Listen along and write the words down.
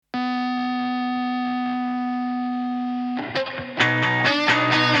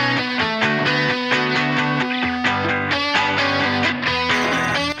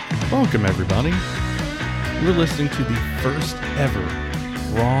Welcome, everybody. You're listening to the first ever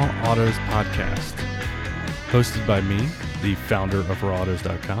Raw Autos podcast, hosted by me, the founder of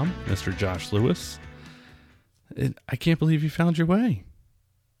rawautos.com, Mr. Josh Lewis. I can't believe you found your way.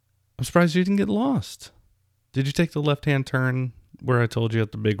 I'm surprised you didn't get lost. Did you take the left-hand turn where I told you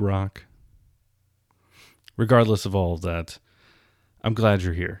at the big rock? Regardless of all of that, I'm glad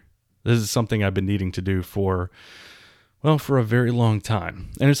you're here. This is something I've been needing to do for a very long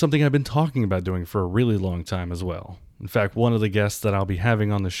time. And it's something I've been talking about doing for a really long time as well. In fact, one of the guests that I'll be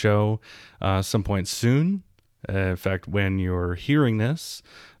having on the show some point soon, in fact, when you're hearing this,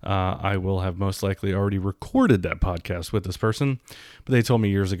 I will have most likely already recorded that podcast with this person. But they told me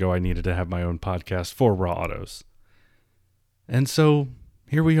years ago I needed to have my own podcast for Raw Autos. And so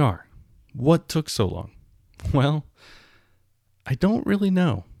here we are. What took so long? Well, I don't really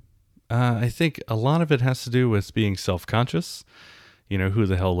know. I think a lot of it has to do with being self-conscious. You know, who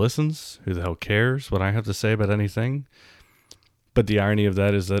the hell listens? Who the hell cares what I have to say about anything? But the irony of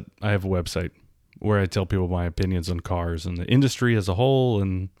that is that I have a website where I tell people my opinions on cars and the industry as a whole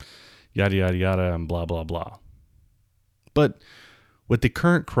and yada, yada, yada, and blah, blah, blah. But with the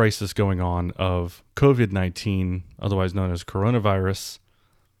current crisis going on of COVID-19, otherwise known as coronavirus,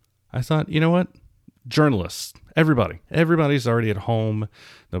 I thought, you know what? Journalists, everybody's already at home.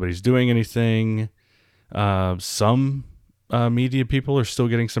 Nobody's doing anything. Some media people are still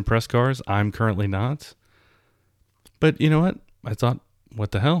getting some press cars. I'm currently not. But you know what? I thought,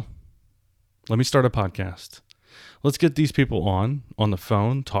 what the hell? Let me start a podcast. Let's get these people on the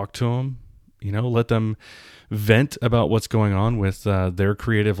phone, talk to them, let them vent about what's going on with their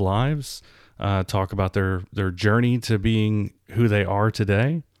creative lives, talk about their journey to being who they are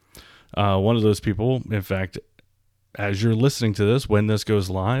today. One of those people, in fact, as you're listening to this, when this goes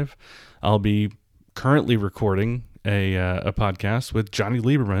live, I'll be currently recording a podcast with Johnny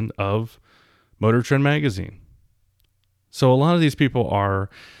Lieberman of Motor Trend Magazine. So a lot of these people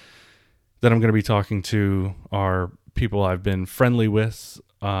that I'm going to be talking to are people I've been friendly with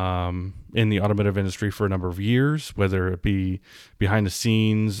in the automotive industry for a number of years, whether it be behind the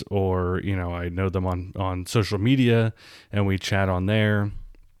scenes or, I know them on social media and we chat on there.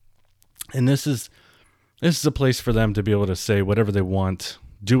 And this is a place for them to be able to say whatever they want,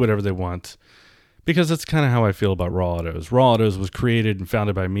 do whatever they want, because that's kind of how I feel about Raw Autos. Raw Autos was created and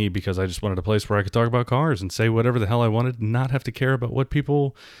founded by me because I just wanted a place where I could talk about cars and say whatever the hell I wanted and not have to care about what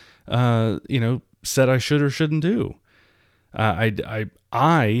people, said I should or shouldn't do. I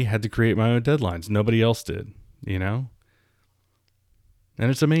had to create my own deadlines. Nobody else did, And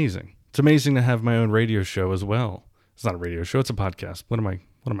it's amazing. It's amazing to have my own radio show as well. It's not a radio show. It's a podcast.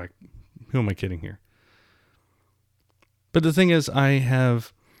 Who am I kidding here? But the thing is, I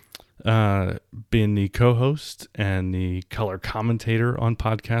have been the co-host and the color commentator on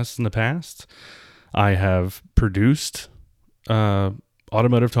podcasts in the past. I have produced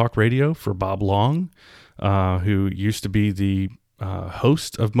Automotive Talk Radio for Bob Long, who used to be the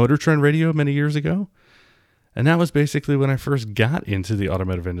host of Motor Trend Radio many years ago. And that was basically when I first got into the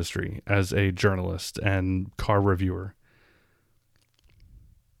automotive industry as a journalist and car reviewer.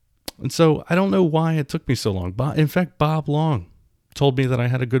 And so I don't know why it took me so long. In fact, Bob Long told me that I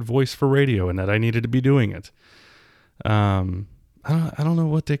had a good voice for radio and that I needed to be doing it. I don't know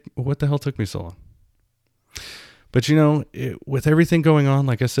what the hell took me so long. But with everything going on,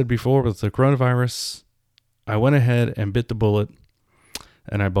 like I said before, with the coronavirus, I went ahead and bit the bullet,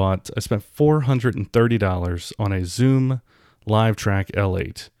 and I spent $430 on a Zoom Live Track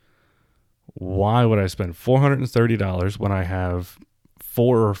L8. Why would I spend $430 when I have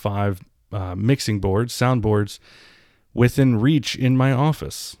 4 or 5 mixing boards, soundboards within reach in my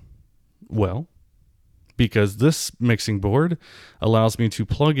office? Well, because this mixing board allows me to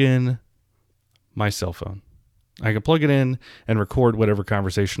plug in my cell phone. I can plug it in and record whatever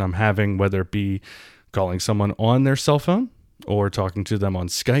conversation I'm having, whether it be calling someone on their cell phone or talking to them on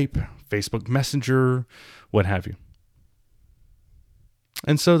Skype, Facebook Messenger, what have you.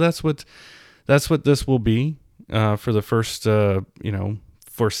 And so that's what this will be. For the first,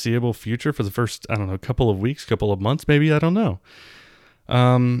 foreseeable future, for the first, couple of weeks, couple of months, maybe, I don't know.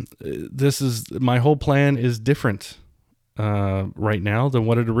 My whole plan is different right now than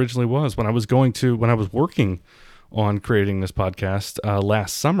what it originally was. When I was working on creating this podcast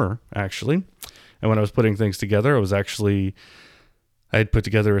last summer, actually, and when I was putting things together, I had put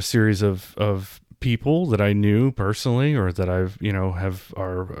together a series of people that I knew personally, or that I've,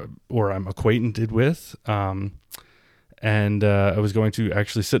 or I'm acquainted with. And I was going to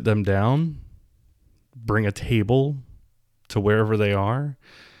actually sit them down, bring a table to wherever they are,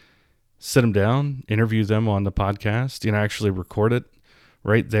 sit them down, interview them on the podcast, actually record it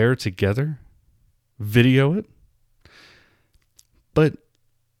right there together, video it. But,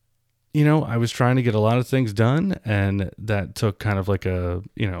 I was trying to get a lot of things done, and that took kind of like it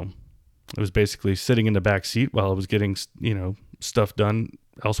was basically sitting in the back seat while I was getting, stuff done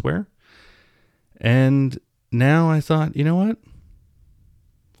elsewhere. And now I thought, you know what?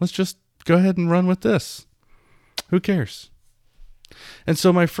 Let's just go ahead and run with this. Who cares? And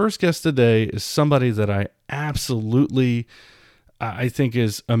so my first guest today is somebody that I absolutely, I think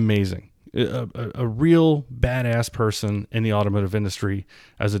is amazing. A real badass person in the automotive industry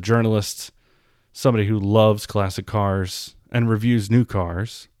as a journalist, somebody who loves classic cars and reviews new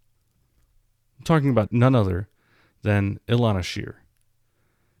cars. I'm talking about none other than Elana Sherr.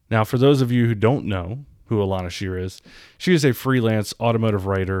 Now, for those of you who don't know who Elana Sherr is, she is a freelance automotive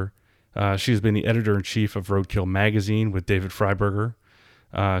writer. She has been the editor-in-chief of Roadkill magazine with David Freiberger.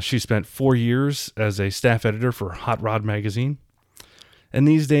 She spent 4 years as a staff editor for Hot Rod magazine. And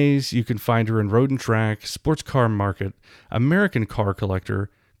these days, you can find her in Road and Track, Sports Car Market, American Car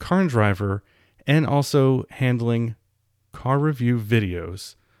Collector, Car and Driver, and also handling car review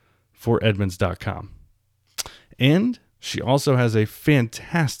videos for Edmunds.com. And she also has a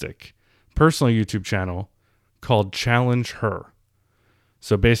fantastic personal YouTube channel called Challenge Her.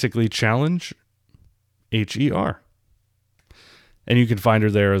 So basically, challenge, H-E-R. And you can find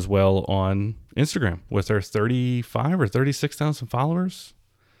her there as well on Instagram with her 35 or 36,000 followers.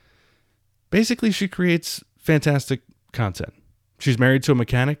 Basically, she creates fantastic content. She's married to a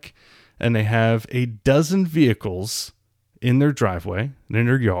mechanic, and they have a dozen vehicles in their driveway and in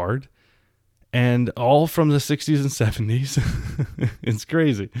their yard, and all from the 60s and 70s. It's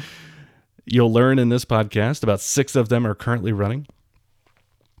crazy. You'll learn in this podcast about 6 of them are currently running.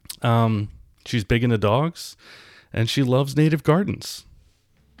 She's big into dogs, and she loves native gardens.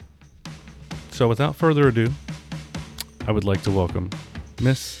 So without further ado, I would like to welcome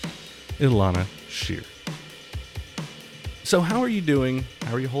Miss Elana Sherr. So how are you doing?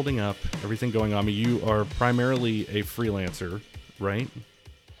 How are you holding up? Everything going on? I mean, you are primarily a freelancer, right?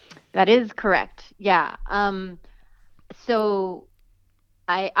 That is correct. Yeah. So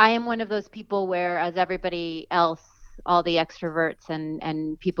I am one of those people where, as everybody else, all the extroverts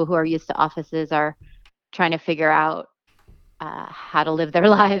and people who are used to offices are trying to figure out how to live their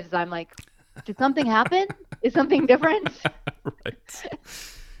lives. I'm like, did something happen? Is something different? Right.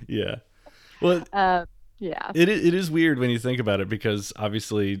 Yeah. Well, yeah. It is weird when you think about it, because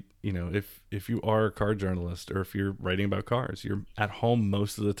obviously, if you are a car journalist or if you're writing about cars, you're at home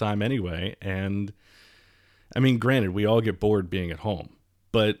most of the time anyway. And I mean, granted, we all get bored being at home,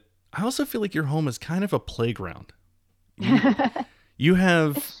 but I also feel like your home is kind of a playground. You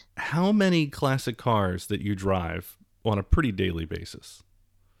have how many classic cars that you drive on a pretty daily basis?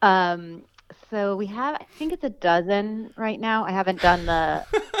 So we have, I think it's a dozen right now. I haven't done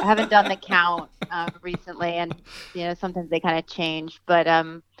the count recently, and sometimes they kind of change. But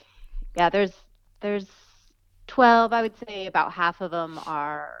yeah, there's 12. I would say about half of them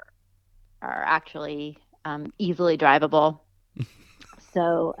are actually easily drivable.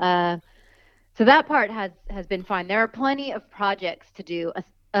 So so that part has been fine. There are plenty of projects to do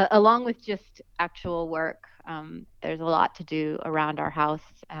along with just actual work. There's a lot to do around our house.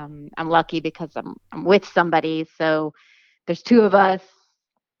 I'm lucky because I'm with somebody, so there's 2 of us,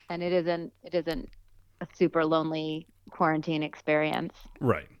 and it isn't a super lonely quarantine experience.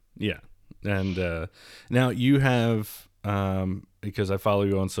 Right. Yeah. And now you have, because I follow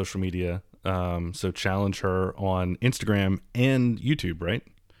you on social media, so Challenge Her on Instagram and YouTube, right?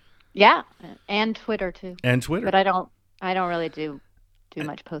 Yeah, and Twitter too. And Twitter. But I don't really do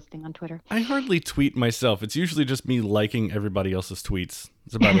much posting on Twitter. I hardly tweet myself. It's usually just me liking everybody else's tweets.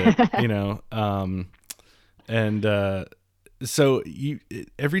 That's about it, And so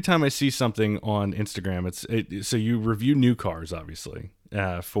every time I see something on Instagram, so you review new cars, obviously,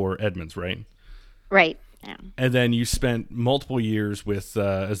 for Edmunds, right? Right. Yeah. And then you spent multiple years with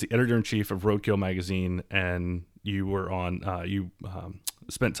as the editor-in-chief of Roadkill magazine, and you were on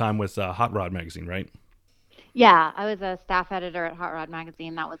spent time with Hot Rod magazine, right? Yeah, I was a staff editor at Hot Rod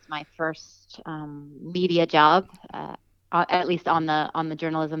magazine. That was my first media job, at least on the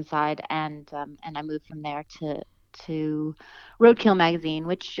journalism side, and I moved from there to Roadkill magazine,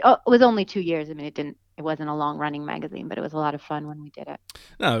 which was only 2 years. I mean, it wasn't a long running magazine, but it was a lot of fun when we did it.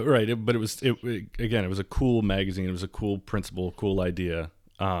 No, right, but it was a cool magazine. It was a cool principle, cool idea,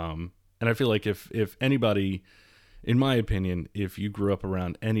 and I feel like if anybody, in my opinion, if you grew up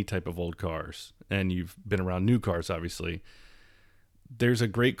around any type of old cars and you've been around new cars, obviously, there's a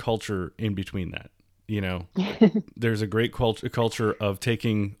great culture in between that. There's a great culture of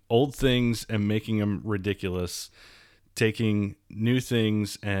taking old things and making them ridiculous taking new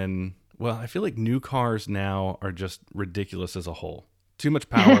things and, well, I feel like new cars now are just ridiculous as a whole. Too much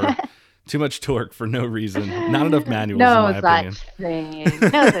power, too much torque for no reason, not enough manuals, in No my opinion. such thing.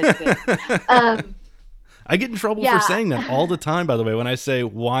 No such thing. Um, I get in trouble for yeah. saying that all the time, by the way, when I say,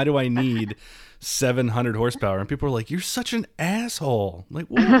 why do I need 700 horsepower? And people are like, you're such an asshole. I'm like,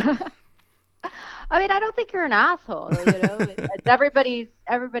 what? I mean, I don't think you're an asshole, It's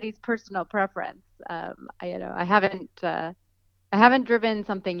everybody's personal preference. I haven't driven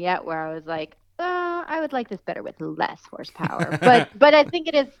something yet where I was like, I would like this better with less horsepower. But I think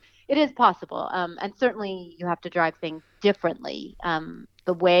it is possible. And certainly you have to drive things differently.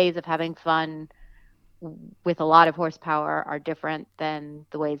 The ways of having fun with a lot of horsepower are different than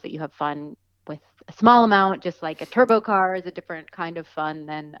the ways that you have fun with a small amount. Just like a turbo car is a different kind of fun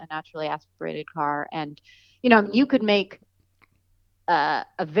than a naturally aspirated car. And you could make a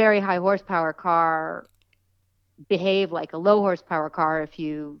very high horsepower car behave like a low horsepower car if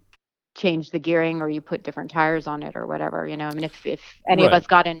you change the gearing or you put different tires on it or whatever. I mean, if any of Right. us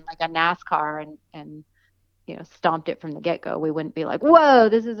got in like a NASCAR and stomped it from the get-go, we wouldn't be like, whoa,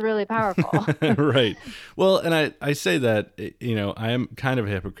 this is really powerful. Right. Well, and I say that, I am kind of a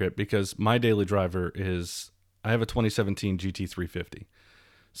hypocrite because my daily driver is, I have a 2017 GT350.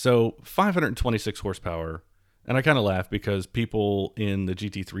 So 526 horsepower. And I kind of laugh because people in the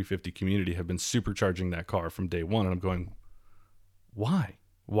GT350 community have been supercharging that car from day one. And I'm going, why?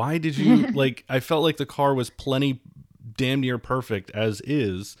 Why did you, like, I felt like the car was plenty damn near perfect as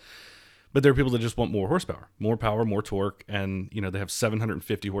is. But there are people that just want more horsepower, more power, more torque. And, they have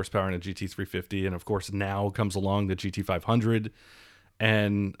 750 horsepower in a GT350. And of course, now comes along the GT500.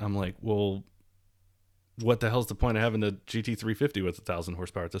 And I'm like, well, what the hell's the point of having the GT350 with 1,000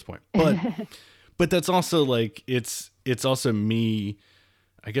 horsepower at this point? But that's also like, it's also me,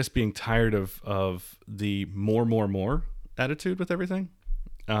 I guess, being tired of the more attitude with everything.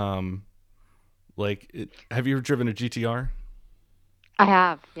 Have you ever driven a GTR? I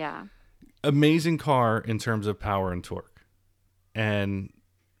have, yeah. Amazing car in terms of power and torque. And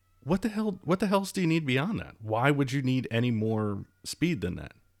what the hell do you need beyond that? Why would you need any more speed than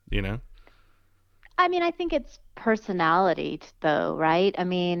that? I mean, I think it's personality though, right? I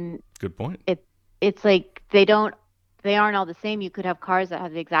mean, Good point. it's like they aren't all the same. You could have cars that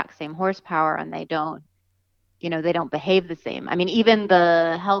have the exact same horsepower and they don't behave the same. I mean, even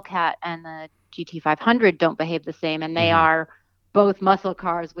the Hellcat and the GT500 don't behave the same, and they Mm-hmm. are both muscle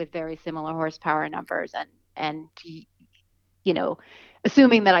cars with very similar horsepower numbers. And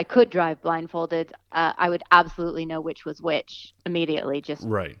assuming that I could drive blindfolded, I would absolutely know which was which immediately. Just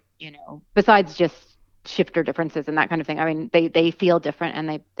Right. besides just shifter differences and that kind of thing. I mean, they feel different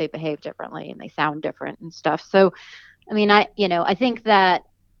and they behave differently and they sound different and stuff. So, I mean, I think that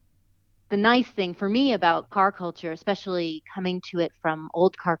the nice thing for me about car culture, especially coming to it from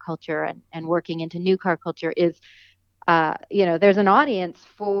old car culture and working into new car culture, is there's an audience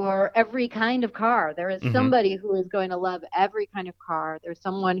for every kind of car. There is Mm-hmm. somebody who is going to love every kind of car. There's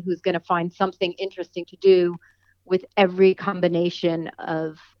someone who's going to find something interesting to do with every combination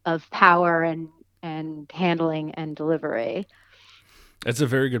of power and handling and delivery. That's a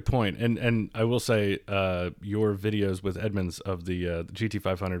very good point. And I will say, your videos with Edmonds of the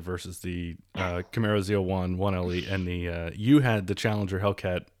GT500 versus the Camaro Z01 1LE and you had the Challenger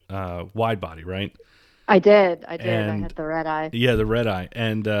Hellcat wide body, right? I did. And I had the red eye. Yeah, the red eye.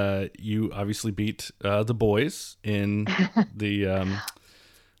 And you obviously beat the boys in the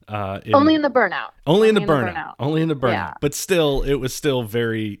Only in the burnout. Only in the burnout. Only in the burnout. Yeah. But still, it was still a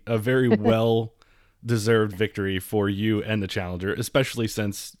very well deserved victory for you and the Challenger, especially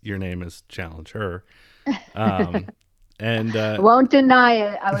since your name is Challenger. And won't deny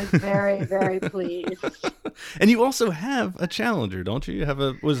it. I was very, very pleased. And you also have a Challenger, don't you? You have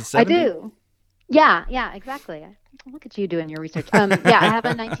was it 70? I do. Yeah, exactly. Look at you doing your research. I have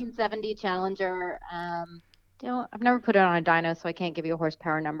a 1970 Challenger. I've never put it on a dyno, so I can't give you a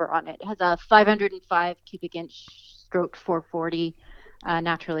horsepower number on it. It has a 505 cubic inch stroke 440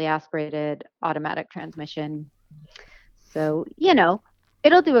 naturally aspirated automatic transmission. So,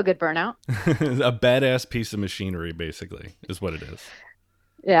 it'll do a good burnout. A badass piece of machinery, basically, is what it is.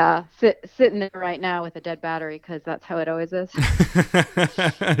 Yeah, sitting there right now with a dead battery because that's how it always is.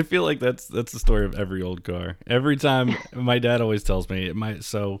 I feel like that's the story of every old car. Every time, my dad always tells me it might.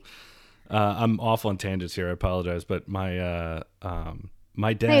 So I'm off on tangents here. I apologize, but my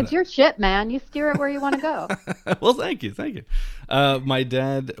dad. Hey, it's your ship, man. You steer it where you want to go. Well, thank you. My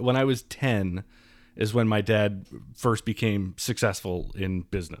dad, when I was 10, is when my dad first became successful in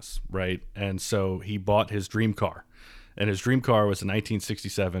business, right? And so he bought his dream car. And his dream car was a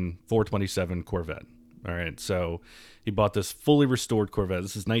 1967 427 Corvette, All right. So he bought this fully restored Corvette.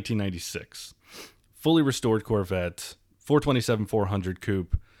 This is 1996. Fully restored Corvette, 427 400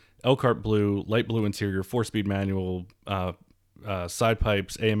 coupe, Elkhart blue, light blue interior, 4-speed manual, side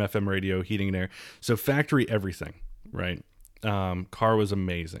pipes, AM/FM radio, heating and air. So factory everything, right? Car was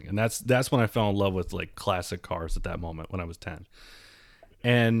amazing, and that's when I fell in love with like classic cars at that moment when I was 10.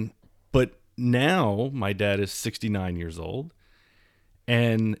 And but now my dad is 69 years old,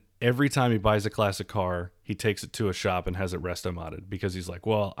 and every time he buys a classic car, he takes it to a shop and has it resto modded because he's like,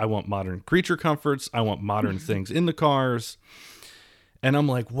 well, I want modern creature comforts. I want modern things in the cars. And I'm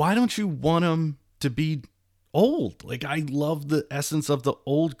like, why don't you want them to be old? Like, I love the essence of the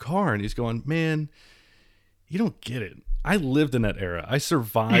old car. And he's going, man, you don't get it. I lived in that era. I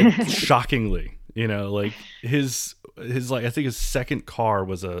survived shockingly. Like his I think his second car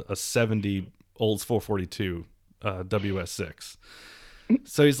was a 70 Olds 442 WS6.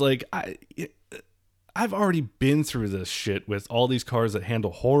 So he's like, I've already been through this shit with all these cars that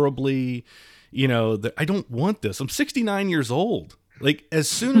handle horribly. I don't want this. I'm 69 years old. Like, as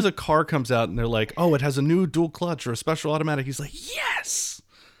soon as a car comes out and they're like, oh, it has a new dual clutch or a special automatic, he's like, yes.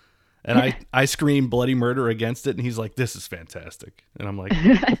 And I scream bloody murder against it, and he's like, this is fantastic. And I'm like,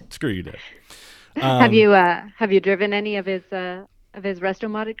 screw you, Dad. Have you driven any of his resto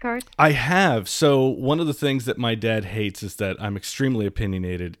modded cars? I have. So one of the things that my dad hates is that I'm extremely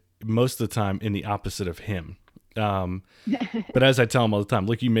opinionated most of the time in the opposite of him. But as I tell him all the time,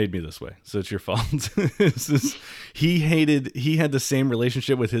 look, you made me this way, so it's your fault. He had the same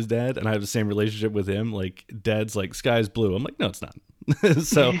relationship with his dad, and I have the same relationship with him. Like, dad's like, sky's blue. I'm like, no, it's not.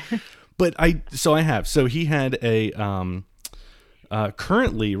 So I have. So he had a,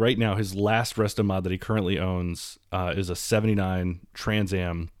 currently right now, his last resto mod that he currently owns, is a 79 Trans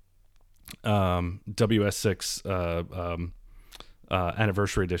Am, WS6,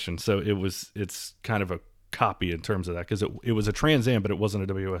 anniversary edition. So it's kind of a copy in terms of that, because it was a Trans Am, but it wasn't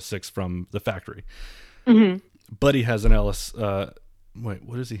a WS6 from the factory. Mm-hmm. But he has an LS. Wait,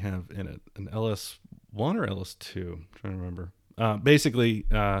 what does he have in it? An LS1 or LS2? I'm trying to remember. Basically,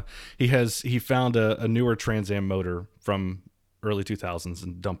 he found a newer Trans Am motor from early 2000s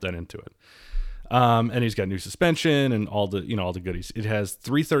and dumped that into it. And he's got new suspension and all the goodies. It has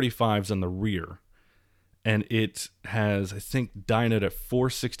 335s on the rear, and it has, I think, dynoed at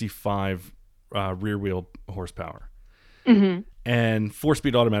 465 rear wheel horsepower, Mm-hmm. and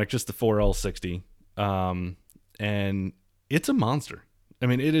 4-speed automatic, just the 4L60. And it's a monster. I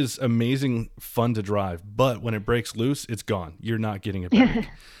mean, it is amazing fun to drive, but when it breaks loose, it's gone. You're not getting it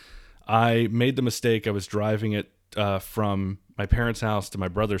back. I made the mistake. I was driving it from my parents' house to my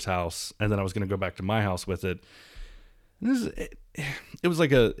brother's house, and then I was going to go back to my house with it. And it was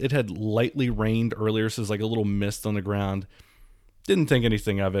like it had lightly rained earlier, so it was like a little mist on the ground. Didn't think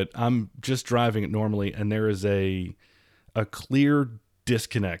anything of it. I'm just driving it normally, and there is a clear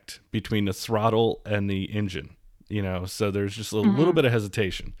disconnect between the throttle and the engine. So there's just a little bit of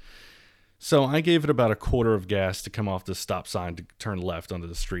hesitation. So I gave it about a quarter of gas to come off the stop sign to turn left onto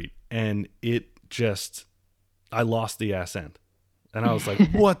the street, and I lost the ass end. And I was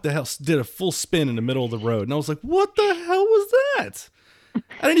like, what the hell? Did a full spin in the middle of the road. And I was like, what the hell was that?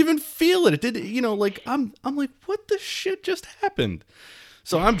 I didn't even feel it. It did, like, I'm like, what the shit just happened?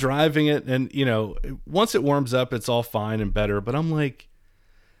 So I'm driving it, and, once it warms up, it's all fine and better. But I'm like,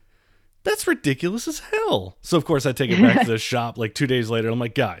 that's ridiculous as hell. So, of course, I take it back to the shop like 2 days later. I'm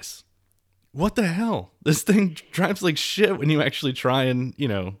like, guys, what the hell? This thing drives like shit when you actually try and,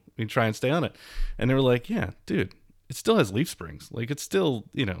 stay on it. And they were like, yeah, dude, it still has leaf springs. Like, it's still,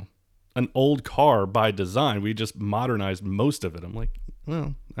 an old car by design. We just modernized most of it. I'm like,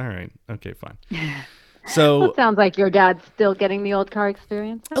 well, all right. Okay, fine. So Well, it sounds like your dad's still getting the old car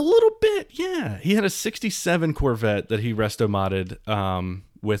experience. a little bit, yeah. He had a 67 Corvette that he resto modded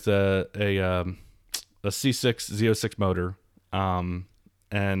with a C6 Z06 motor.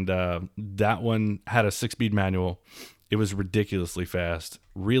 And that one had a 6-speed manual. It was ridiculously fast,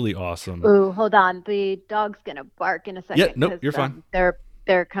 really awesome. Ooh, hold on. The dog's gonna bark in a second. Yeah, nope, 'cause, you're fine.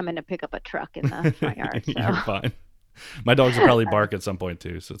 They're coming to pick up a truck in the front yard. So. You're fine. My dogs will probably bark at some point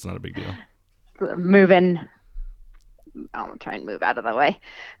too, so it's not a big deal. Moving. I'll try and move out of the way.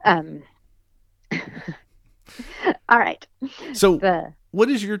 All right. So, what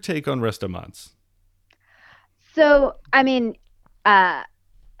is your take on resto mods? So, I mean, I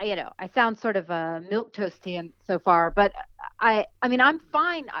sound sort of milk toasty so far, but I mean, I'm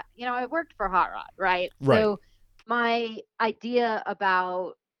fine. I worked for Hot Rod, right? Right. So my idea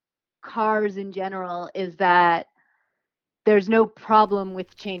about cars in general is that there's no problem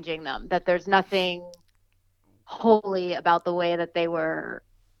with changing them, that there's nothing holy about the way that they were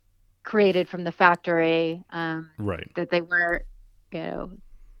created from the factory, Right. that they were, you know,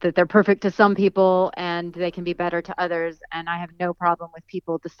 that they're perfect to some people and they can be better to others. And I have no problem with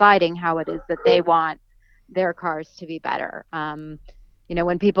people deciding how it is that they want their cars to be better.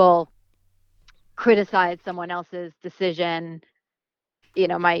 When people criticize someone else's decision,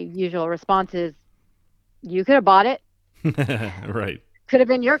 my usual response is, you could have bought it, Right. could have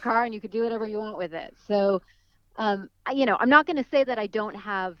been your car, and you could do whatever you want with it. So, I'm not going to say that I don't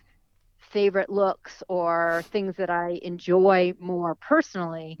have favorite looks or things that I enjoy more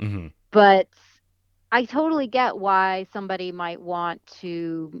personally, Hmm. but I totally get why somebody might want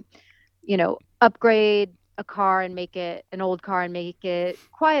to, upgrade a car and make it an old car and make it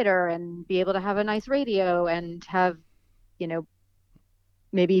quieter and be able to have a nice radio and have, you know,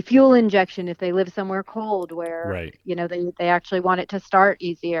 maybe fuel injection if they live somewhere cold where, Right. they actually want it to start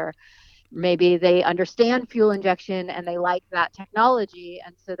easier. Maybe they understand fuel injection and they like that technology,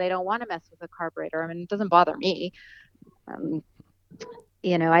 and so they don't want to mess with a carburetor. I mean, it doesn't bother me. Um,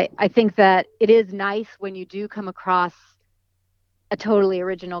 I think that it is nice when you do come across a totally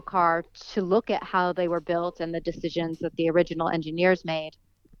original car to look at how they were built and the decisions that the original engineers made.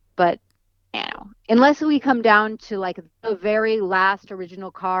 But, unless we come down to like the very last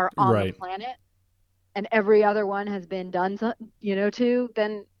original car on the Right. planet and every other one has been done, too,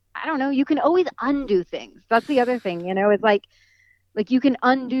 then I don't know, you can always undo things. That's the other thing, it's like you can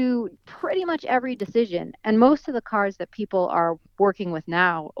undo pretty much every decision. And most of the cars that people are working with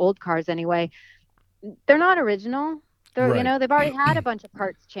now, old cars anyway, they're not original. They're, Right. they've already had a bunch of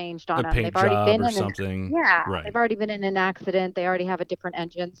parts changed A on them. paint They've already job been or in an something. Yeah, they've Right. already been in an accident. They already have a different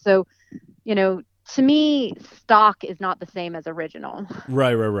engine. So, to me, stock is not the same as original.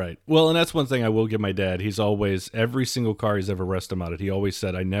 Right, right, right. Well, and that's one thing I will give my dad. He's always, every single car he's ever rested modded, he always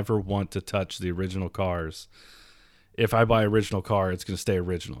said, I never want to touch the original cars. If I buy original car, it's going to stay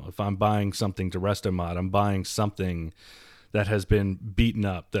original. If I'm buying something to resto mod, I'm buying something that has been beaten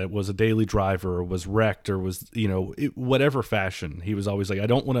up, that was a daily driver or was wrecked or was, whatever fashion. He was always like, I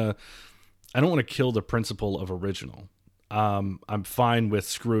don't want to kill the principle of original. I'm fine with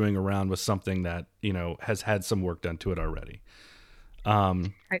screwing around with something that, has had some work done to it already.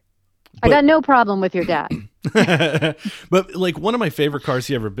 Um, I but got no problem with your dad. but like one of my favorite cars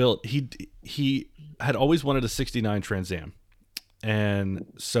he ever built, he had always wanted a 69 Trans Am. And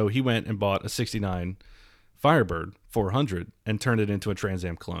so he went and bought a 69 Firebird 400 and turned it into a Trans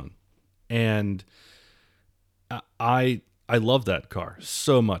Am clone. And I love that car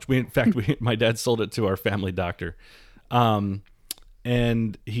so much. In fact, my dad sold it to our family doctor. Um,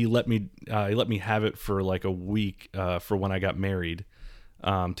 and he let me have it for like a week for when I got married,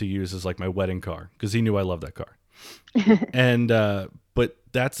 to use as like my wedding car because he knew I loved that car. And but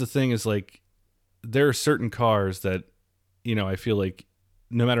that's the thing, is like there are certain cars that I feel like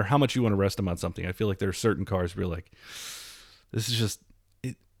no matter how much you want to rest them on something, I feel like there are certain cars where you're like, this is just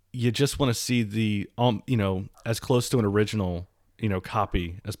it, you just want to see the as close to an original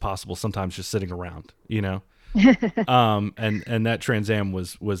copy as possible. Sometimes just sitting around, and that Trans Am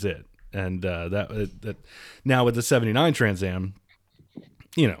was it. And that now with the 79 Trans Am,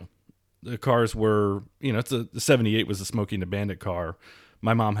 the cars were, the 78 was the Smokey and the Bandit car.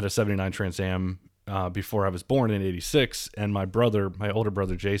 My mom had a 79 Trans Am before I was born in 86. And my older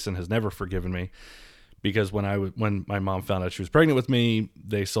brother, Jason, has never forgiven me because when my mom found out she was pregnant with me,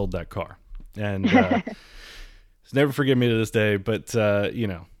 they sold that car. And he's never forgiven me to this day. But,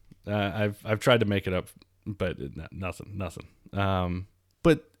 I've tried to make it up, but nothing.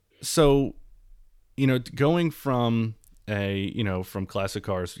 But so, going from from classic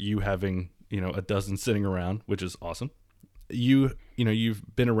cars, you having, a dozen sitting around, which is awesome. You've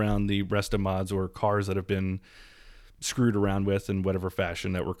been around the resto mods or cars that have been screwed around with in whatever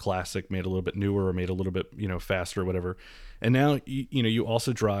fashion that were classic, made a little bit newer or made a little bit, faster or whatever. And now, you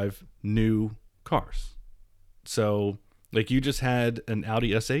also drive new cars. So like you just had an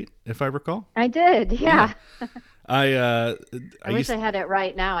Audi S8, if I recall. I did, yeah. I I wish I had it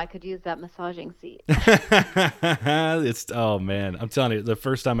right now. I could use that massaging seat. Oh man, I'm telling you, the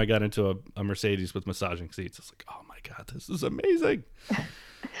first time I got into a Mercedes with massaging seats, I was like, oh my God, this is amazing.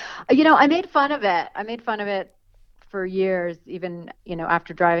 I made fun of it. I made fun of it for years, even,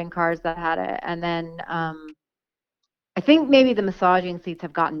 after driving cars that had it. And then I think maybe the massaging seats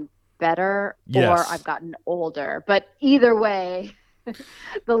have gotten better, or Yes. I've gotten older. But either way, this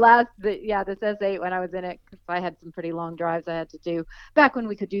S8, when I was in it, because I had some pretty long drives I had to do back when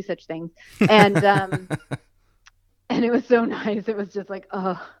we could do such things. And and it was so nice. It was just like,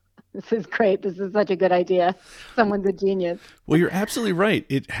 oh, this is great. This is such a good idea. Someone's a genius. Well, you're absolutely right.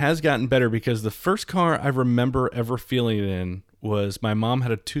 It has gotten better because the first car I remember ever feeling it in was my mom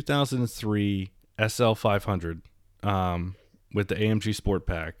had a 2003 SL 500 with the AMG Sport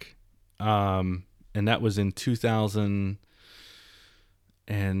Pack. And that was in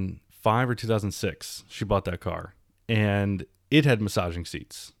 2005 or 2006. She bought that car. And it had massaging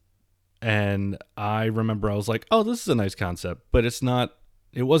seats. And I remember I was like, oh, this is a nice concept. But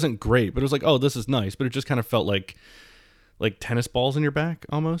it wasn't great. But it was like, oh, this is nice. But it just kind of felt like tennis balls in your back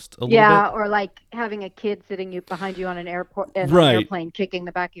almost a little bit. Or like having a kid sitting behind you on an Right. airplane kicking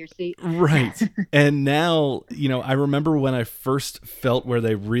the back of your seat. Right. And now, I remember when I first felt where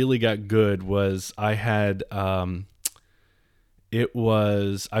they really got good was I had, I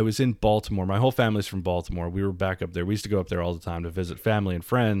was in Baltimore. My whole family's from Baltimore. We were back up there. We used to go up there all the time to visit family and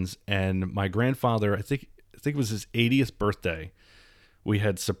friends. And my grandfather, I think it was his 80th birthday. We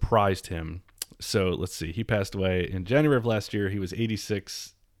had surprised him. So let's see. He passed away in January of last year. He was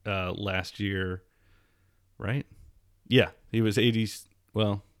 86 last year, right? Yeah, he was 80.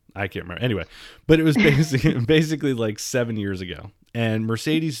 Well, I can't remember. Anyway, but it was basically like 7 years ago. And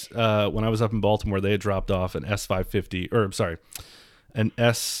Mercedes, when I was up in Baltimore, they had dropped off an S550, or I'm sorry, an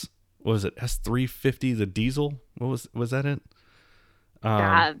what was it, S350, the diesel? Was that it?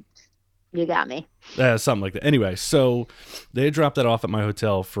 You got me. Something like that. Anyway, so they dropped that off at my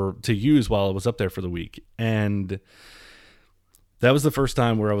hotel to use while I was up there for the week. And that was the first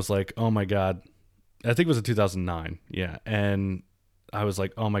time where I was like, oh my God. I think it was in 2009. Yeah. And I was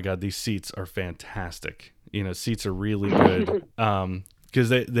like, oh my God, these seats are fantastic. Seats are really good. Because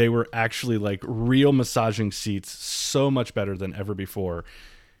they were actually like real massaging seats, so much better than ever before.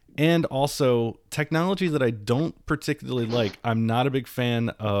 And also technology that I don't particularly like. I'm not a big fan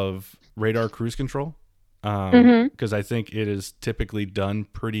of radar cruise control because I think it is typically done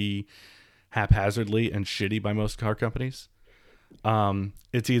pretty haphazardly and shitty by most car companies.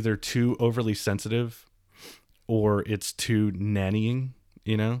 It's either too overly sensitive or it's too nannying,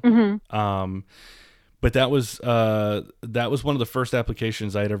 but that was one of the first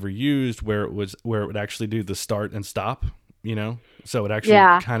applications I had ever used where it would actually do the start and stop, so it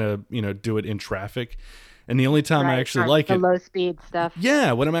actually kind of, do it in traffic. And the only time I actually like the low speed stuff.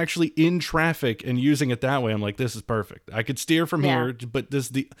 Yeah, when I'm actually in traffic and using it that way, I'm like, this is perfect. I could steer from here, but if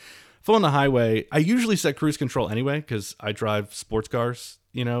I'm on the highway, I usually set cruise control anyway because I drive sports cars,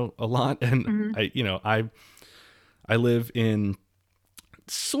 a lot, and I live in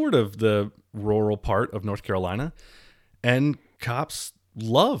sort of the rural part of North Carolina, and cops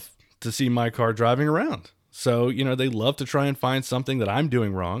love to see my car driving around. So, they love to try and find something that I'm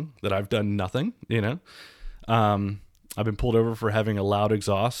doing wrong, that I've done nothing, I've been pulled over for having a loud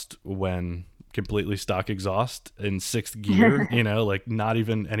exhaust when completely stock exhaust in sixth gear, like not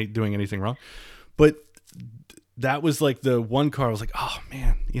even doing anything wrong. But that was like the one car I was like, oh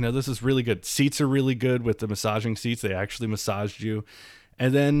man, this is really good. Seats are really good with the massaging seats. They actually massaged you.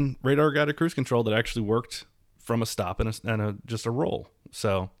 And then radar got a cruise control that actually worked from a stop and just a roll.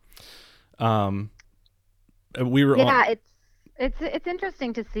 So, we were it's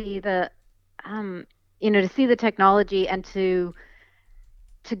interesting to see the to see the technology and to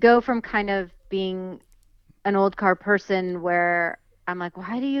go from kind of being an old car person where I'm like,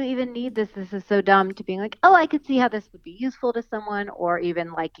 why do you even need this? This is so dumb, to being like, oh, I could see how this would be useful to someone, or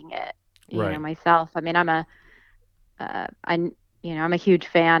even liking it, myself. I mean, I'm a huge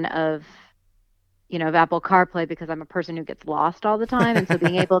fan of Apple CarPlay because I'm a person who gets lost all the time. And so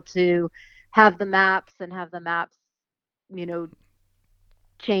being able to have the maps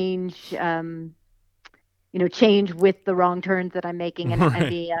change, change with the wrong turns that I'm making and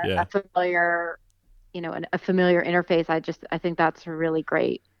be a familiar, a familiar interface. I think that's really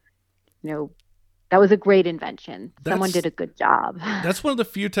great. That was a great invention. Someone did a good job. That's one of the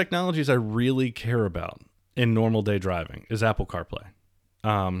few technologies I really care about in normal day driving is Apple CarPlay.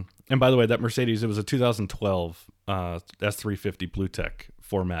 And by the way, that Mercedes, it was a 2012 S350 Blue Tech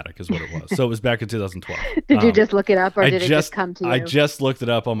 4MATIC is what it was. So it was back in 2012. Did you just look it up, or did it just come to you? I just looked it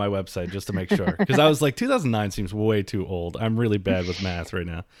up on my website just to make sure, because I was like, 2009 seems way too old. I'm really bad with math right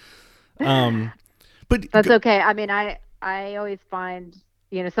now. But that's okay. I mean, I always find,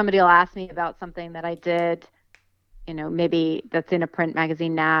 somebody will ask me about something that I did, maybe that's in a print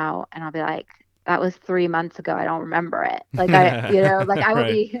magazine now, and I'll be like, that was 3 months ago. I don't remember it. Like I would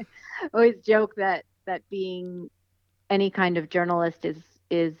be always joke that being any kind of journalist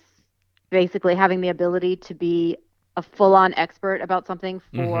is basically having the ability to be a full-on expert about something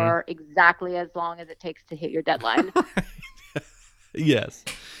for exactly as long as it takes to hit your deadline. Yes.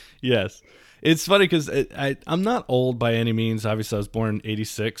 It's funny because I'm not old by any means. Obviously, I was born in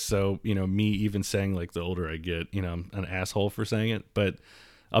 86, so me even saying like the older I get, I'm an asshole for saying it. But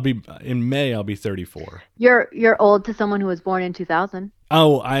In May. I'll be 34. You're old to someone who was born in 2000.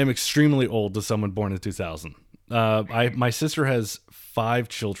 Oh, I am extremely old to someone born in 2000. My sister has 5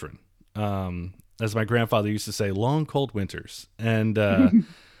 children. As my grandfather used to say, long cold winters. And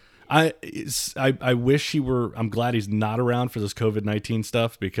I wish he were. I'm glad he's not around for this COVID-19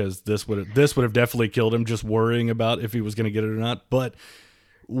 stuff, because this would have definitely killed him, just worrying about if he was going to get it or not. But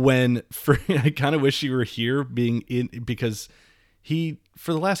I kind of wish he were here, because he,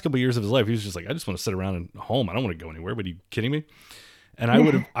 for the last couple of years of his life, he was just like, I just want to sit around at home. I don't want to go anywhere. But are you kidding me? And I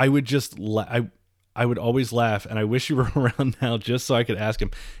would always laugh, and I wish you were around now just so I could ask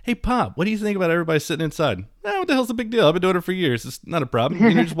him, hey, Pop, what do you think about everybody sitting inside? What the hell's the big deal? I've been doing it for years. It's not a problem.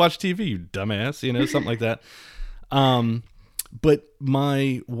 Just watch TV, you dumbass, something like that. But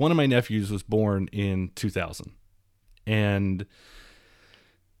one of my nephews was born in 2000. And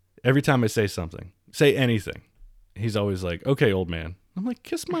every time I say anything, he's always like, okay, old man. I'm like,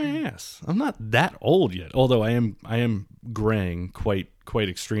 kiss my ass. I'm not that old yet. Although I am graying quite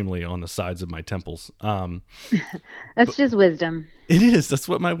extremely on the sides of my temples. That's just wisdom. It is. That's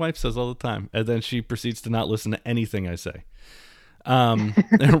what my wife says all the time. And then she proceeds to not listen to anything I say.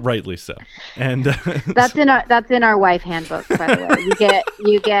 Rightly so. And that's in our wife handbook, by the way.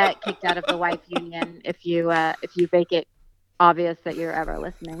 You get kicked out of the wife union if you make it obvious that you're ever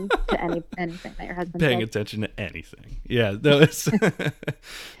listening to anything that your husband paying said. Attention to anything. Yeah. No,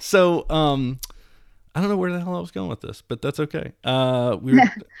 so I don't know where the hell I was going with this, but that's okay. So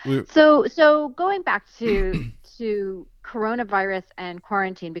going back to coronavirus and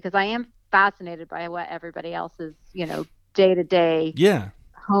quarantine, because I am fascinated by what everybody else's, day to day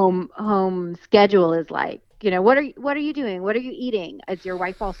home schedule is like. What are you doing? What are you eating? Is your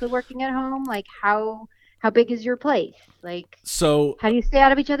wife also working at home? Like how big is your place? Like, so how do you stay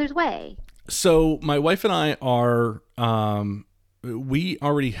out of each other's way? So my wife and I are, we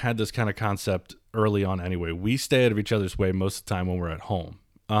already had this kind of concept early on anyway. We stay out of each other's way most of the time when we're at home.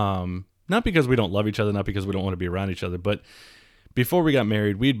 Not because we don't love each other, not because we don't want to be around each other, but before we got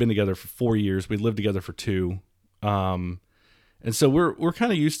married, we'd been together for 4 years. We lived together for 2. And so we're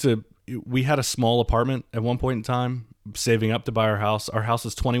kind of used to, we had a small apartment at one point in time, saving up to buy our house. Our house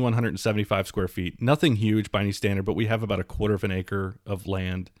is 2,175 square feet. Nothing huge by any standard, but we have about a quarter of an acre of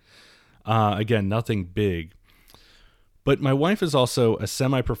land. Again, nothing big. But my wife is also a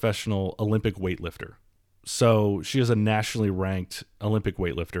semi-professional Olympic weightlifter. So she is a nationally ranked Olympic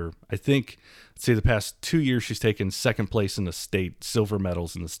weightlifter. I think, let's say the past 2 years, she's taken second place in the state, silver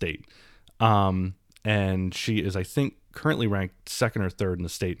medals in the state. And she is, I think, currently ranked second or third in the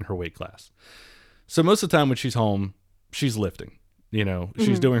state in her weight class. So most of the time when she's home, she's lifting.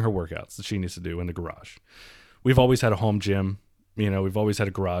 She's doing her workouts that she needs to do in the garage. We've always had a home gym. We've always had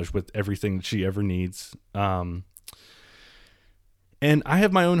a garage with everything that she ever needs. And I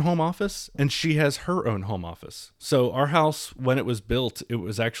have my own home office, and she has her own home office. So our house, when it was built, it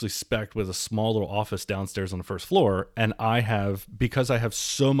was actually spec'd with a small little office downstairs on the first floor. And because I have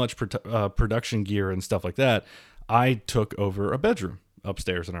so much production gear and stuff like that, I took over a bedroom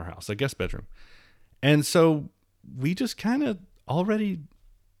upstairs in our house, a guest bedroom. And so we just kind of already,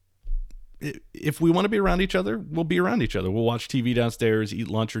 if we want to be around each other, we'll be around each other. We'll watch TV downstairs, eat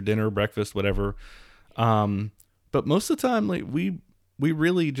lunch or dinner, breakfast, whatever. But most of the time, like we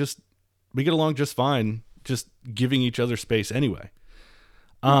really we get along just fine, just giving each other space anyway.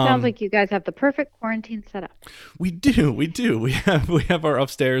 Sounds like you guys have the perfect quarantine setup. We do. We have our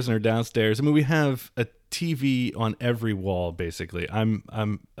upstairs and our downstairs. I mean, we have a TV on every wall, basically. I'm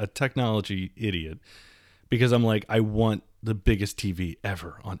a technology idiot because I'm like, I want the biggest TV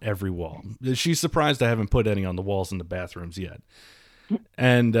ever on every wall. She's surprised I haven't put any on the walls in the bathrooms yet.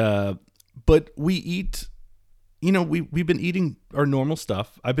 And but we eat, we've been eating our normal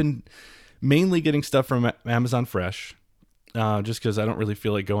stuff. I've been mainly getting stuff from Amazon Fresh. Just because I don't really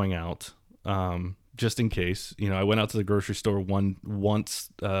feel like going out, just in case. I went out to the grocery store once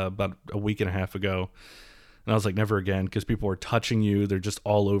about a week and a half ago, and I was like, never again, because people are touching you. They're just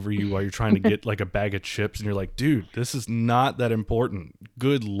all over you while you're trying to get like a bag of chips, and you're like, dude, this is not that important.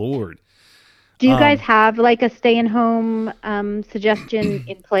 Good Lord. Do you guys have like a stay-in-home suggestion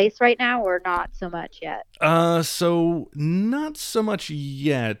in place right now, or not so much yet? So not so much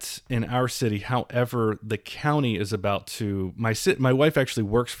yet in our city. However, the county is about to. My wife actually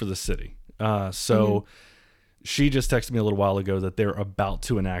works for the city, so she just texted me a little while ago that they're about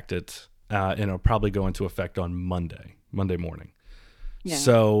to enact it, and it'll probably go into effect on Monday morning. Yeah.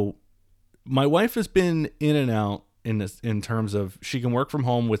 So my wife has been in and out in terms of she can work from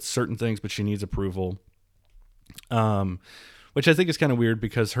home with certain things, but she needs approval, which I think is kind of weird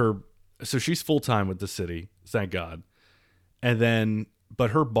because she's full time with the city, thank God, and then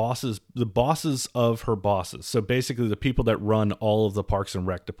but her bosses, the bosses of her bosses, so basically the people that run all of the Parks and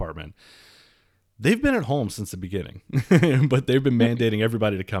Rec department, they've been at home since the beginning, but they've been mandating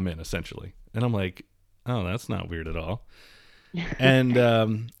everybody to come in essentially. And I'm like, oh, that's not weird at all.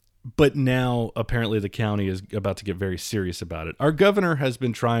 And but now apparently the county is about to get very serious about it. Our governor has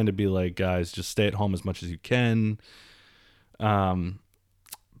been trying to be like, guys, just stay at home as much as you can.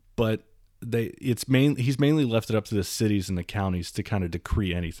 But he's mainly left it up to the cities and the counties to kind of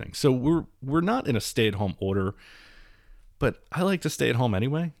decree anything. So we're not in a stay-at-home order, but I like to stay at home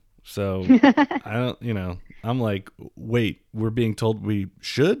anyway. So I don't, I'm like, wait, we're being told we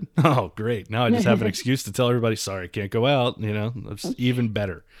should? Oh, great. Now I just have an excuse to tell everybody, sorry, I can't go out. That's even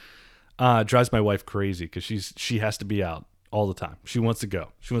better. Drives my wife crazy because she has to be out all the time. She wants to go.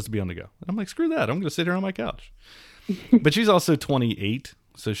 She wants to be on the go. I'm like, screw that. I'm going to sit here on my couch. But she's also 28.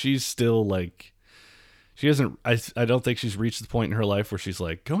 So she's still like, she hasn't, I don't think she's reached the point in her life where she's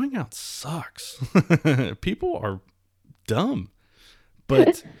like, going out sucks. People are dumb.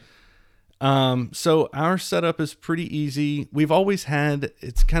 But, so our setup is pretty easy. We've always had,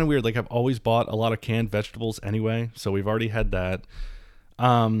 it's kind of weird. Like I've always bought a lot of canned vegetables anyway. So we've already had that.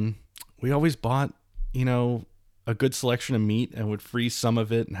 We always bought, a good selection of meat and would freeze some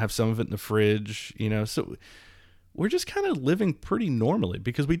of it and have some of it in the fridge, so we're just kind of living pretty normally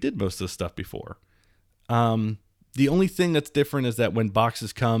because we did most of this stuff before. The only thing that's different is that when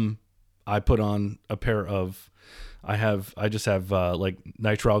boxes come, I put on a pair of, I just have like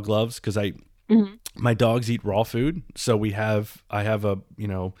nitrile gloves because my dogs eat raw food. So I have a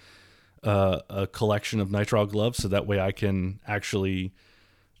collection of nitrile gloves. So that way I can actually,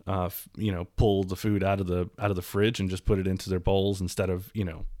 pull the food out of the fridge and just put it into their bowls instead of,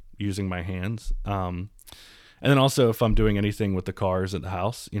 using my hands. And then also if I'm doing anything with the cars at the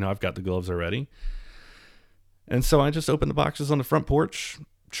house, I've got the gloves already. And so I just open the boxes on the front porch,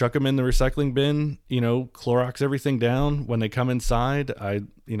 chuck them in the recycling bin, Clorox everything down. When they come inside, I,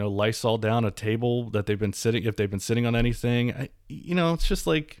 Lysol down a table that if they've been sitting on anything, it's just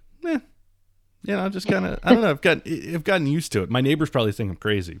like, I'm just kind of, I don't know. I've gotten used to it. My neighbors probably think I'm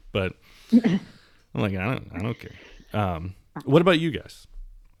crazy, but I'm like, I don't care. What about you guys?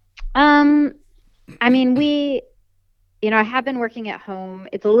 I mean, I have been working at home.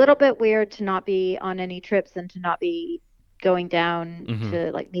 It's a little bit weird to not be on any trips and to not be going down to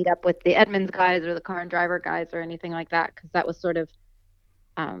like meet up with the Edmonds guys or the car and driver guys or anything like that. Cause that was sort of,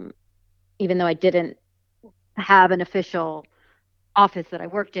 even though I didn't have an official office that I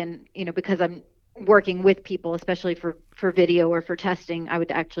worked in, because I'm working with people, especially for video or for testing, I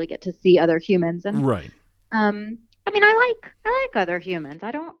would actually get to see other humans. And, right. I mean, I like other humans.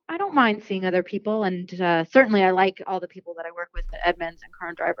 I don't mind seeing other people, and certainly I like all the people that I work with at Edmonds and Car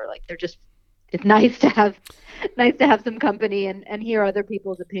and Driver. Like it's nice to have some company and hear other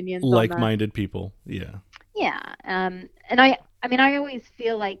people's opinions. Like-minded people, yeah. Yeah, and I mean, I always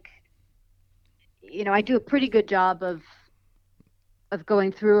feel like, I do a pretty good job of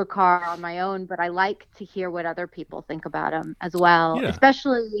going through a car on my own, but I like to hear what other people think about them as well,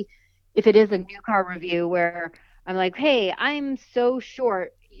 especially if it is a new car review where I'm like, hey, I'm so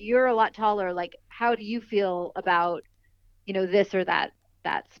short. You're a lot taller. Like, how do you feel about, this or that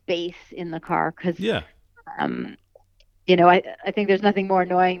space in the car? Because, I think there's nothing more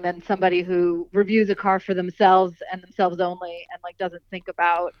annoying than somebody who reviews a car for themselves and themselves only and like doesn't think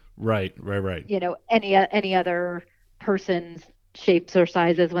about right. Any other person's shapes or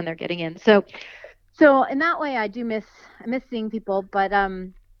sizes when they're getting in. So in that way, I miss seeing people, but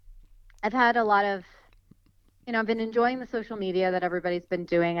I've had a lot of. I've been enjoying the social media that everybody's been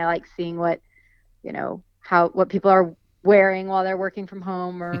doing. I like seeing what people are wearing while they're working from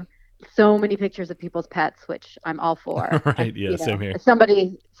home, or so many pictures of people's pets, which I'm all for. Right. Yeah. Same here.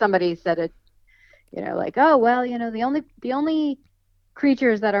 Somebody said it, like, oh, well, the only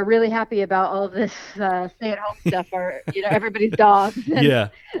creatures that are really happy about all of this stay-at-home stuff are, everybody's dogs. And yeah,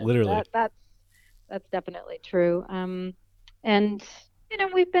 literally. That's definitely true. And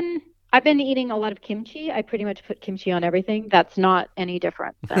I've been eating a lot of kimchi. I pretty much put kimchi on everything. That's not any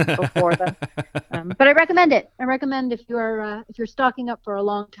different than before. But I recommend it. I recommend if you're stocking up for a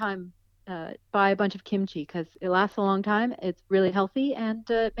long time, buy a bunch of kimchi because it lasts a long time. It's really healthy and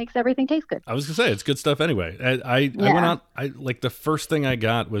it makes everything taste good. I was gonna say it's good stuff anyway. I went out. Like the first thing I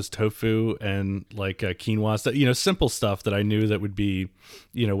got was tofu and like quinoa stuff. Simple stuff that I knew that would be,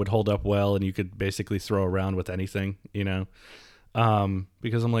 would hold up well and you could basically throw around with anything.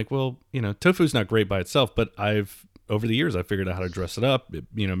 Because I'm like, well, tofu's not great by itself, but over the years, I figured out how to dress it up. It,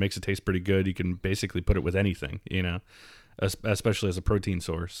 makes it taste pretty good. You can basically put it with anything, especially as a protein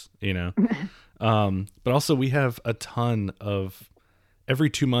source, but also we have a ton of every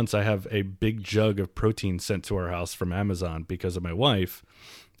 2 months I have a big jug of protein sent to our house from Amazon because of my wife,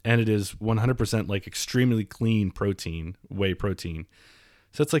 and it is 100% like extremely clean protein, whey protein.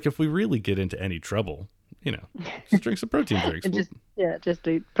 So it's like if we really get into any trouble, just drink some protein drinks. And just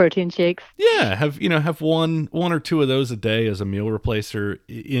do protein shakes. Yeah, have one or two of those a day as a meal replacer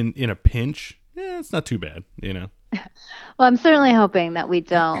in a pinch. Yeah, it's not too bad. Well, I'm certainly hoping that we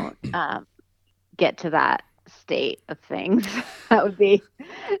don't get to that state of things. That would be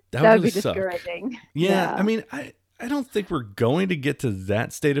That would really discouraging. Yeah, I mean, I don't think we're going to get to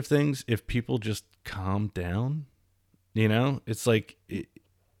that state of things if people just calm down. It's like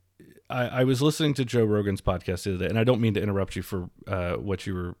I was listening to Joe Rogan's podcast the other day, and I don't mean to interrupt you for what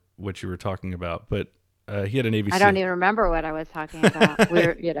you were talking about, but he had an ABC. I don't even remember what I was talking about. We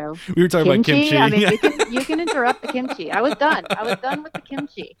were talking about kimchi. I mean, you can interrupt the kimchi. I was done with the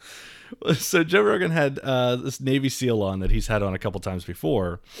kimchi. So Joe Rogan had this Navy SEAL on that he's had on a couple times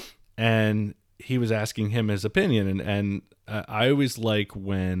before, and he was asking him his opinion, and I always like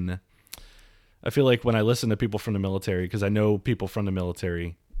when I feel like when I listen to people from the military, because I know people from the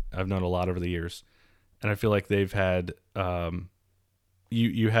military, I've known a lot over the years, and I feel like they've had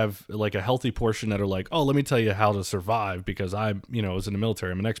you have like a healthy portion that are like, oh, let me tell you how to survive because I was in the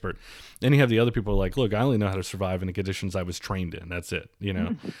military, I'm an expert. Then you have the other people who are like, look, I only know how to survive in the conditions I was trained in. That's it,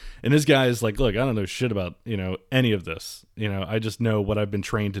 And this guy is like, look, I don't know shit about any of this. I just know what I've been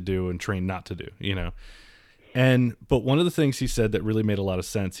trained to do and trained not to do. But one of the things he said that really made a lot of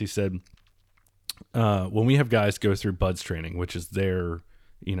sense. He said, when we have guys go through BUDS training, which is their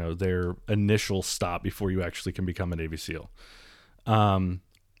initial stop before you actually can become a Navy SEAL.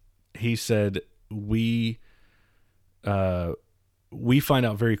 He said, we find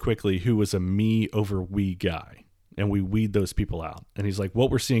out very quickly who was a me over we guy, and we weed those people out. And he's like,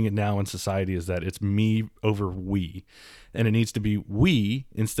 what we're seeing it now in society is that it's me over we, and it needs to be we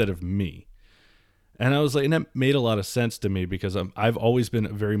instead of me. And I was like, and that made a lot of sense to me because I've always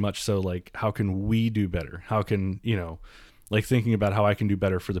been very much so like, how can we do better? How can, like thinking about how I can do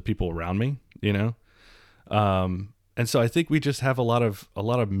better for the people around me, and so I think we just have a lot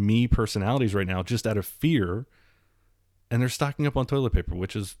of me personalities right now, just out of fear, and they're stocking up on toilet paper,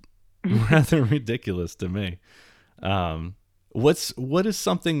 which is rather ridiculous to me. What is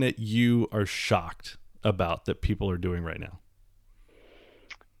something that you are shocked about that people are doing right now?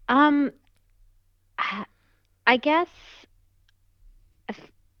 I guess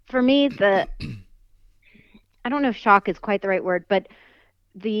for me, I don't know if shock is quite the right word, but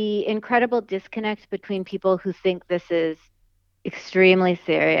the incredible disconnect between people who think this is extremely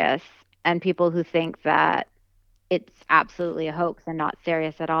serious and people who think that it's absolutely a hoax and not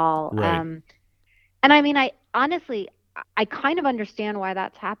serious at all. Right. And I mean, I honestly kind of understand why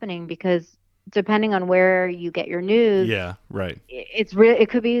that's happening because depending on where you get your news, yeah, right, it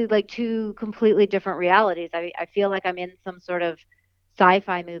could be like two completely different realities. I feel like I'm in some sort of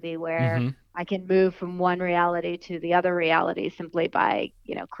sci-fi movie where I can move from one reality to the other reality simply by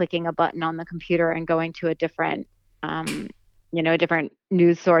clicking a button on the computer and going to a different a different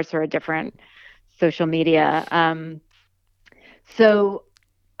news source or a different social media. So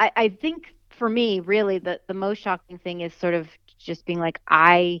I think for me really the most shocking thing is sort of just being like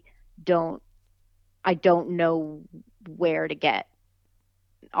I don't know where to get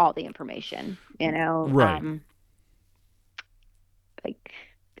all the information, right.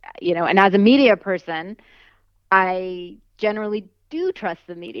 And as a media person, I generally do trust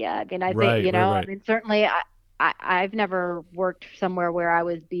the media. I mean, I think, right. I mean, certainly I've never worked somewhere where I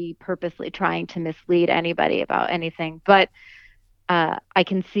would be purposely trying to mislead anybody about anything, but I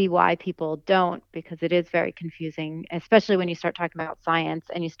can see why people don't, because it is very confusing, especially when you start talking about science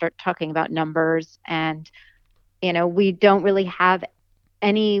and you start talking about numbers and, we don't really have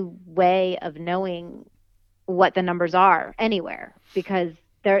any way of knowing what the numbers are anywhere because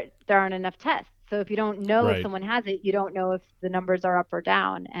there aren't enough tests. So if you don't know if someone has it, you don't know if the numbers are up or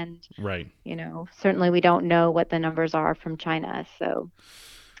down. And, right. Certainly we don't know what the numbers are from China. So,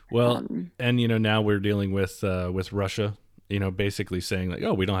 well, and, now we're dealing with Russia, basically saying like,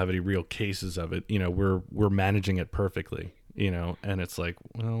 oh, we don't have any real cases of it. We're managing it perfectly, and it's like,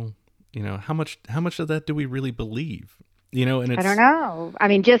 well, how much of that do we really believe? And I don't know. I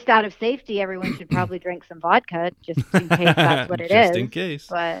mean, just out of safety, everyone should probably drink some vodka just in case that's what it is. Just in case.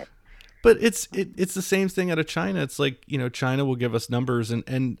 But it's the same thing out of China. It's like, China will give us numbers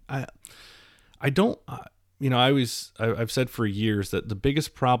and I don't, I've said for years that the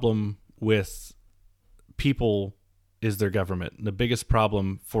biggest problem with people is their government. The biggest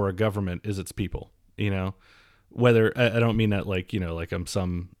problem for a government is its people, whether I don't mean that like, like I'm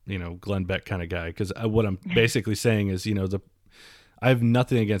some, Glenn Beck kind of guy. Cause what I'm basically saying is, I have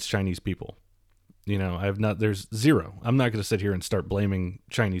nothing against Chinese people. I have not, there's zero. I'm not going to sit here and start blaming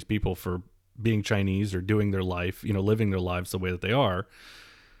Chinese people for being Chinese or doing their life, living their lives the way that they are.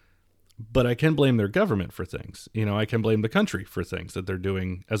 But I can blame their government for things. I can blame the country for things that they're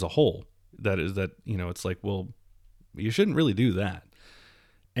doing as a whole. That is that, it's like, well, you shouldn't really do that.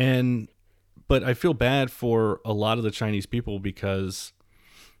 But I feel bad for a lot of the Chinese people because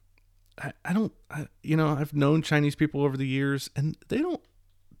I've known Chinese people over the years, and they don't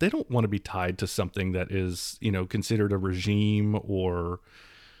want to be tied to something that is, considered a regime, or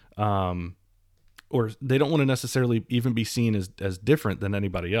they don't want to necessarily even be seen as different than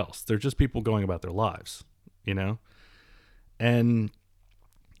anybody else. They're just people going about their lives, and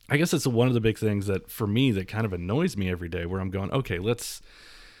I guess it's one of the big things that for me that kind of annoys me every day, where I'm going, okay,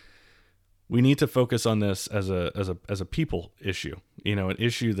 we need to focus on this as a people issue, an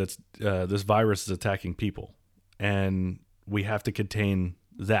issue that's this virus is attacking people, and we have to contain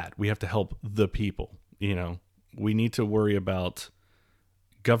that. We have to help the people. We need to worry about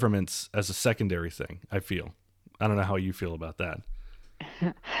governments as a secondary thing. I don't know how you feel about that.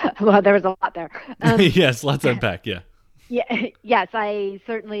 Well, there was a lot there. Yes, let's unpack. Yeah. Yeah. Yes, I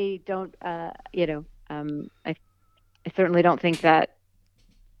certainly don't. I certainly don't think that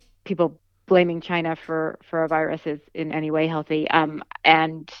people blaming China for a virus is in any way healthy.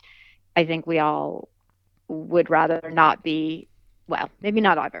 And I think we all would rather not be. Well, maybe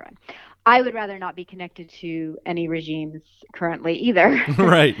not everyone. I would rather not be connected to any regimes currently either.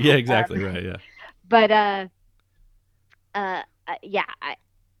 Right. Yeah. Exactly. Right. Yeah. But yeah.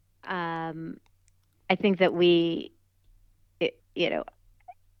 I think that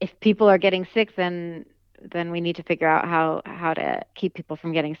if people are getting sick, then we need to figure out how to keep people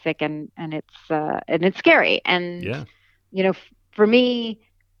from getting sick, and it's scary. And yeah. For me,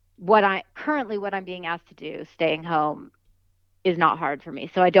 what I'm being asked to do, staying home, is not hard for me,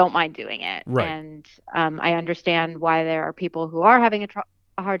 so I don't mind doing it. Right. And I understand why there are people who are having a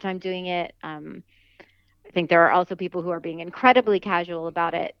hard time doing it. I think there are also people who are being incredibly casual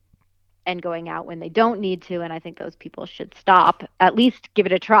about it and going out when they don't need to, and I think those people should stop. At least give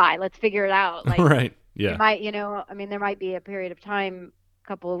it a try. Let's figure it out. Like, right. Yeah. It might, there might be a period of time, a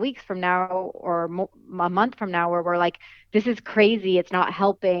couple of weeks from now or a month from now, where we're like, this is crazy. It's not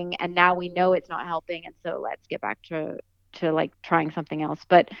helping, and now we know it's not helping, and so let's get back to like trying something else.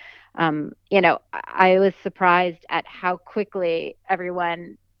 But I was surprised at how quickly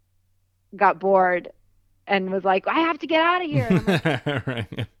everyone got bored and was like, I have to get out of here. Like,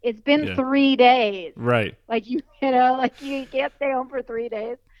 right. It's been 3 days. Right. Like, you can't stay home for 3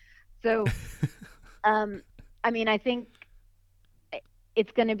 days. So, I think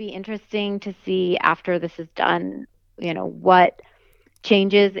it's going to be interesting to see after this is done, what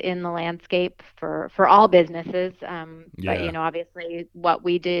changes in the landscape for all businesses. But, obviously what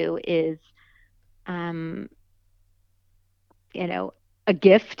we do is, a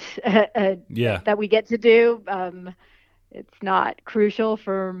gift that we get to do. It's not crucial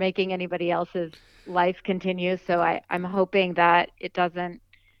for making anybody else's life continue. So I'm hoping that it doesn't,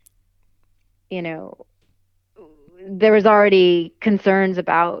 there was already concerns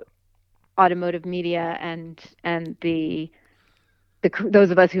about automotive media and those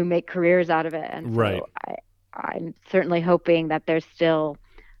of us who make careers out of it. And right. So I'm certainly hoping that there's still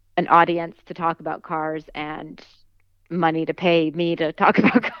an audience to talk about cars and money to pay me to talk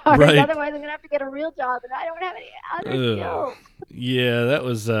about cars. Right. Otherwise I'm going to have to get a real job, and I don't have any other skills. Yeah, that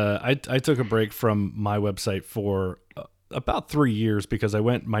was, I took a break from my website for about 3 years because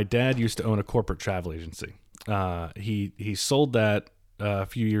my dad used to own a corporate travel agency. He sold that a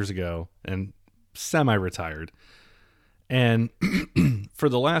few years ago and semi-retired. And for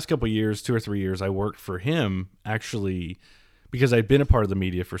the last couple of years, 2 or 3 years, I worked for him, actually, because I'd been a part of the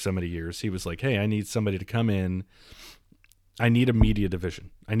media for so many years. He was like, hey, I need somebody to come in. I need a media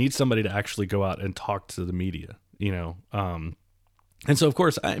division. I need somebody to actually go out and talk to the media, And so, of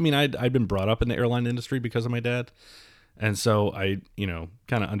course, I'd been brought up in the airline industry because of my dad. And so I,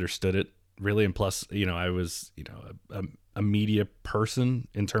 kind of understood it, really. And plus, I was, a media person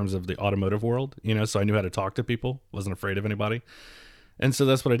in terms of the automotive world, so I knew how to talk to people, wasn't afraid of anybody. And so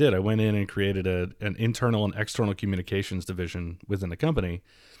that's what I did. I went in and created an internal and external communications division within the company.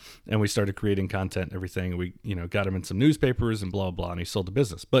 And we started creating content and everything. We, got him in some newspapers and blah, blah, and he sold the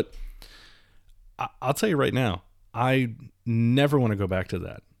business. But I'll tell you right now, I never want to go back to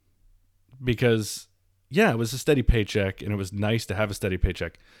that because, it was a steady paycheck and it was nice to have a steady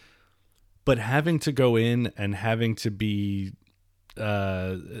paycheck. But having to go in and having to be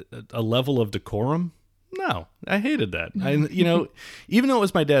a level of decorum, no, I hated that. Even though it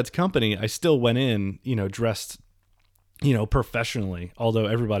was my dad's company, I still went in, dressed professionally. Although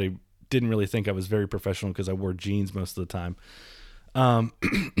everybody didn't really think I was very professional because I wore jeans most of the time. Um,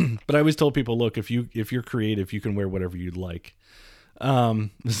 but I always told people, look, if you're creative, you can wear whatever you'd like.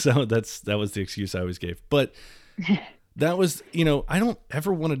 So that was the excuse I always gave. But that was, I don't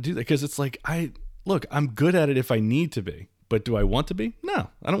ever want to do that because it's like I'm good at it if I need to be. But do I want to be? No,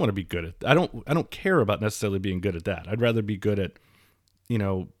 I don't want to be good at. I don't care about necessarily being good at that. I'd rather be good at,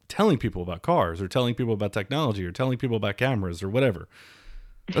 telling people about cars or telling people about technology or telling people about cameras or whatever.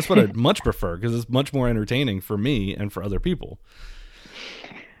 That's what I'd much prefer because it's much more entertaining for me and for other people.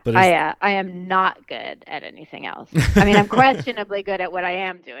 But it's I am not good at anything else. I mean, I'm questionably good at what I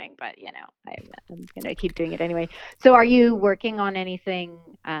am doing, but I'm gonna keep doing it anyway. So, are you working on anything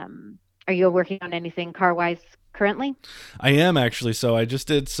car wise currently? I am actually. So I just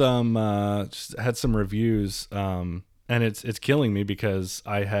did some, just had some reviews, and it's killing me because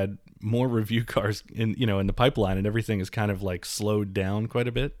I had more review cars in the pipeline, and everything is kind of like slowed down quite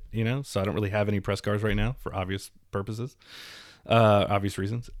a bit. So I don't really have any press cars right now for obvious purposes, obvious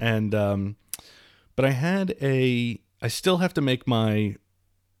reasons. And but I still have to make my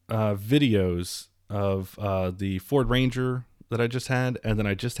videos of the Ford Ranger that I just had, and then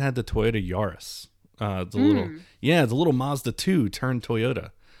I just had the Toyota Yaris. Mm. The little Mazda 2 turned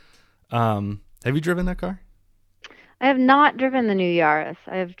Toyota. Have you driven that car? I have not driven the new Yaris.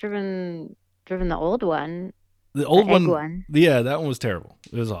 I have driven the old one, The the old egg one, one. yeah, that one was terrible.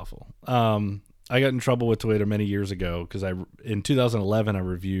 It was awful. I got in trouble with Toyota many years ago because in 2011 I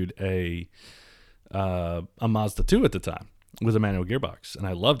reviewed a Mazda 2 at the time with a manual gearbox, and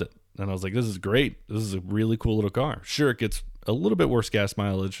I loved it. And I was like, this is great. This is a really cool little car. Sure, it gets a little bit worse gas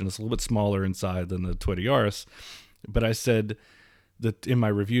mileage and it's a little bit smaller inside than the Toyota Yaris. But I said that in my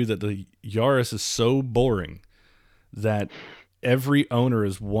review that the Yaris is so boring that every owner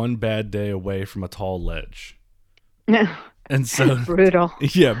is one bad day away from a tall ledge. And so, Brutal.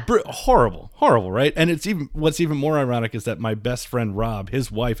 yeah, horrible, horrible, right? And what's even more ironic is that my best friend Rob,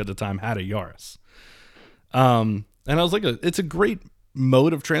 his wife at the time, had a Yaris. And I was like, it's a great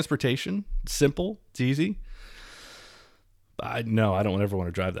mode of transportation. Simple, it's easy. I don't ever want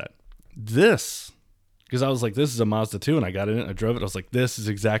to drive that. Because I was like, this is a Mazda 2, and I got in it, I drove it. I was like, this is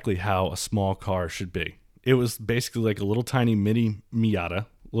exactly how a small car should be. It was basically like a little tiny mini Miata,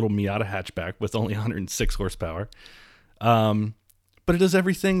 little Miata hatchback with only 106 horsepower. But it does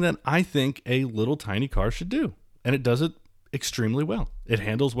everything that I think a little tiny car should do, and it does it extremely well. It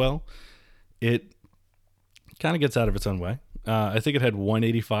handles well. It kind of gets out of its own way. I think it had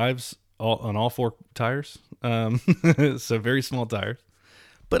 185s on all four tires, so very small tires.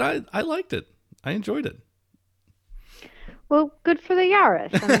 But I liked it. I enjoyed it. Well, good for the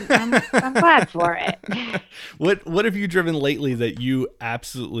Yaris. I'm glad for it. What have you driven lately that you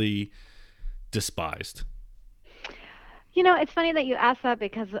absolutely despised? It's funny that you asked that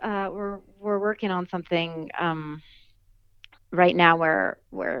because we're working on something right now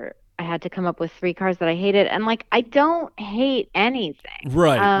where I had to come up with three cars that I hated, and like I don't hate anything.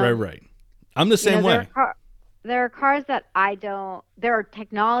 Right, right, right. I'm the You same know, way. there are cars that I don't. There are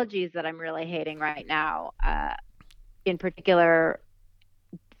technologies that I'm really hating right now. In particular,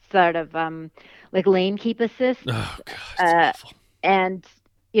 sort of like lane keep assist. Oh god, it's Uh, awful. and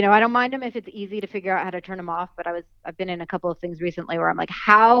I don't mind them if it's easy to figure out how to turn them off. But I've been in a couple of things recently where I'm like,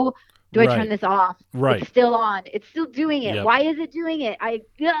 how do I turn Right, this off? It's right. still on. It's still doing it. Yep. Why is it doing it?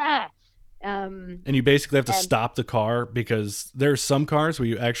 Um, And you basically have to and stop the car because there are some cars where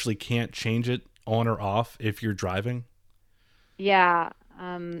you actually can't change it on or off if you're driving. yeah,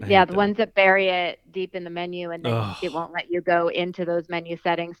 I yeah, hate the that. ones that bury it deep in the menu, and then it Oh, won't let you go into those menu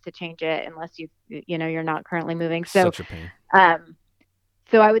settings to change it unless you're not currently moving. So, such a pain. um,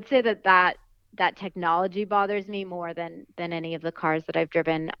 so I would say that technology bothers me more than any of the cars that I've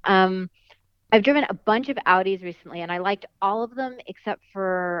driven. I've driven a bunch of Audis recently, and I liked all of them except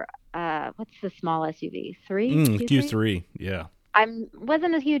for what's the small SUV? Three, Q3. Q3, yeah. I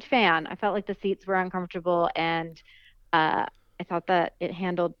wasn't a huge fan. I felt like the seats were uncomfortable, and I thought that it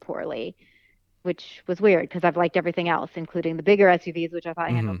handled poorly, which was weird because I've liked everything else, including the bigger SUVs, which I thought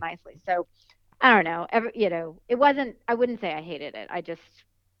handled Hmm. nicely. So I don't know. It wasn't. I wouldn't say I hated it. I just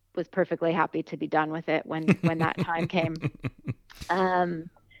was perfectly happy to be done with it when that time came. Um,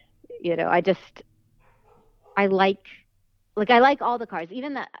 I just I like I like all the cars,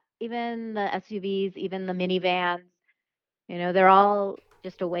 even the SUVs, even the minivans. They're all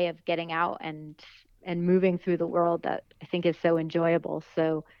just a way of getting out and moving through the world that I think is so enjoyable.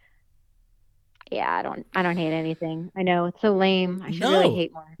 So Yeah, I don't hate anything. I know it's so lame. I should really No,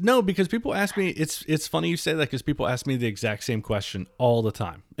 hate more. no, because people ask me. It's funny you say that because people ask me the exact same question all the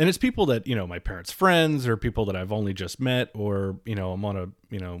time, and it's people that my parents' friends or people that I've only just met, or I'm on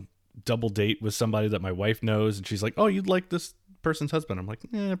a double date with somebody that my wife knows, and she's like, "Oh, you'd like this person's husband." I'm like,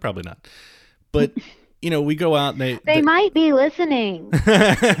 probably not. But we go out and They might be listening.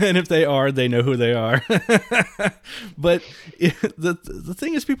 and if they are, they know who they are. But the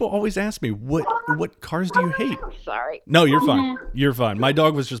thing is, people always ask me, what cars do you hate? Sorry. No, you're fine. You're fine. My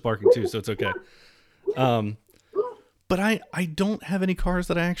dog was just barking too, so it's okay. But I don't have any cars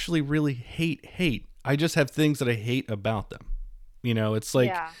that I actually really hate. I just have things that I hate about them. It's like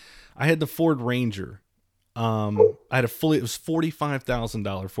Yeah. I had the Ford Ranger. I had it was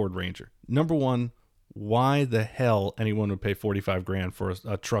 $45,000 Ford Ranger. Number one, why the hell anyone would pay 45 grand for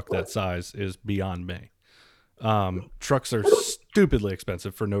a truck that size is beyond me. Trucks are stupidly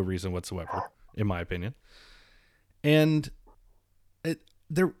expensive for no reason whatsoever, in my opinion. And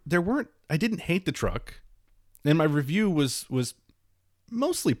I didn't hate the truck, and my review was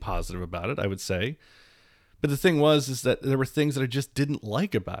mostly positive about it, I would say. But the thing is that there were things that I just didn't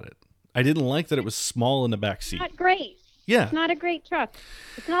like about it. I didn't like that it was small in the back seat. Not great. Yeah. It's not a great truck.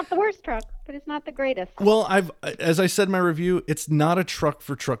 It's not the worst truck, but it's not the greatest. Well, as I said in my review, it's not a truck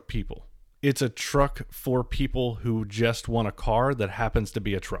for truck people. It's a truck for people who just want a car that happens to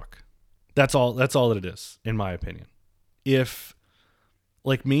be a truck. That's all that it is, in my opinion. If,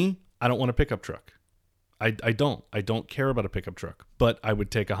 like me, I don't want a pickup truck. I don't care about a pickup truck, but I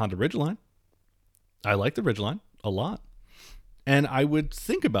would take a Honda Ridgeline. I like the Ridgeline a lot. And I would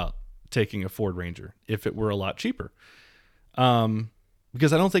think about taking a Ford Ranger if it were a lot cheaper.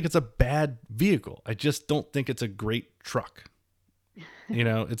 Because I don't think it's a bad vehicle. I just don't think it's a great truck.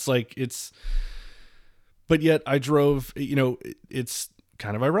 But yet I drove, it's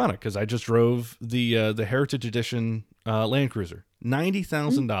kind of ironic because I just drove the Heritage Edition Land Cruiser,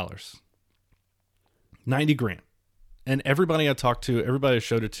 $90,000, 90 grand. And everybody I talked to, everybody I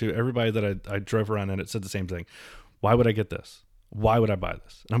showed it to, everybody that I drove around in it said the same thing. Why would I get this? Why would I buy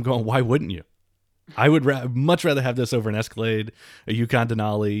this? And I'm going, why wouldn't you? I would much rather have this over an Escalade, a Yukon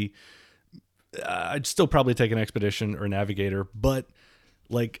Denali. I'd still probably take an Expedition or a Navigator, but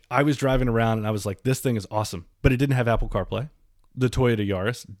like I was driving around and I was like, this thing is awesome, but it didn't have Apple CarPlay. The Toyota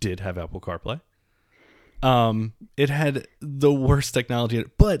Yaris did have Apple CarPlay. It had the worst technology,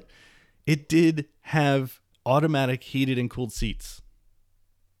 but it did have automatic heated and cooled seats.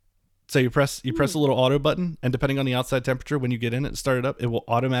 So you press a little auto button, and depending on the outside temperature, when you get in it and start it up, it will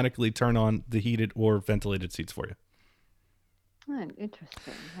automatically turn on the heated or ventilated seats for you. Oh,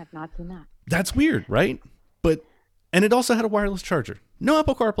 interesting. I've not seen that. That's weird, right? And it also had a wireless charger. No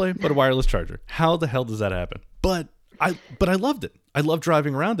Apple CarPlay, but a wireless charger. How the hell does that happen? But I loved it. I loved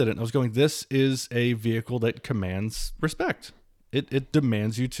driving around in it. And I was going, this is a vehicle that commands respect. It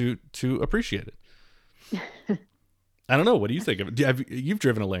demands you to appreciate it. I don't know. What do you think of it? You've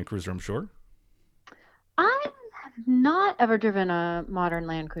driven a Land Cruiser, I'm sure. I have not ever driven a modern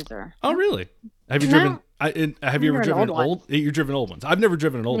Land Cruiser. Oh, really? Have you No. driven? Have you ever driven old old? You've driven old ones. I've never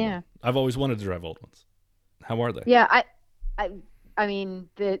driven an old Yeah. one. I've always wanted to drive old ones. How are they? Yeah, I mean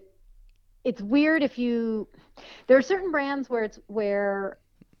that it's weird if you. There are certain brands where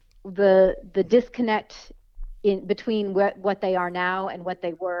the disconnect in between what they are now and what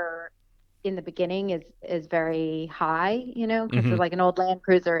they were in the beginning is very high, because like an old Land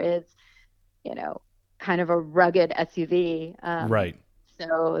Cruiser is, kind of a rugged SUV. Right.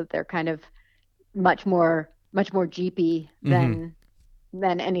 So they're kind of much more Jeepy than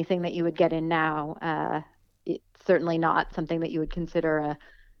anything that you would get in now. It's certainly not something that you would consider a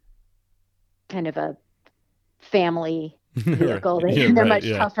kind of a family vehicle. They're much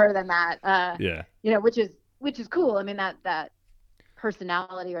tougher than that. Which is cool. I mean, that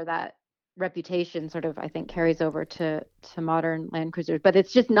personality or that reputation sort of, I think, carries over to modern Land Cruisers, but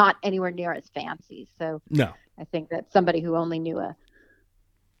it's just not anywhere near as fancy. So no, I think that somebody who only knew a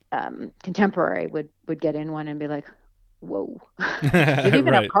contemporary would get in one and be like, whoa, did you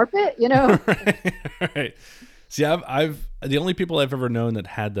even have carpet, Right. See, I've the only people I've ever known that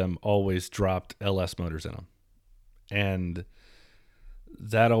had them always dropped LS motors in them, and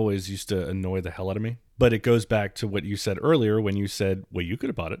that always used to annoy the hell out of me. But it goes back to what you said earlier when you said, well, you could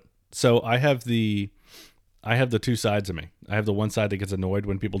have bought it. So I have the two sides of me. I have the one side that gets annoyed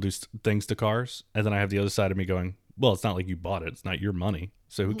when people do things to cars, and then I have the other side of me going, well, it's not like you bought it. It's not your money,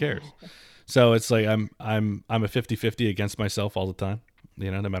 so who cares? So it's like I'm a 50-50 against myself all the time,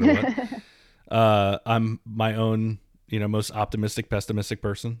 no matter what. I'm my own, most optimistic, pessimistic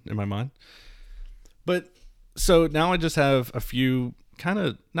person in my mind. But so now I just have a few kind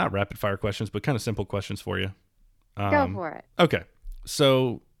of not rapid fire questions, but kind of simple questions for you. Go Um, for it. okay.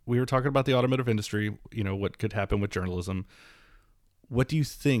 So we were talking about the automotive industry, what could happen with journalism. What do you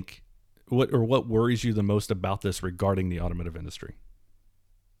think, what worries you the most about this regarding the automotive industry?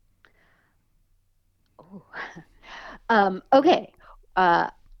 Ooh. Okay. Uh,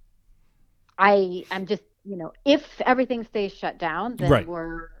 I'm just, if everything stays shut down, Right.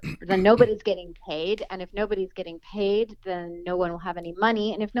 then nobody's getting paid. And if nobody's getting paid, then no one will have any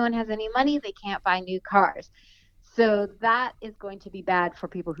money. And if no one has any money, they can't buy new cars. So that is going to be bad for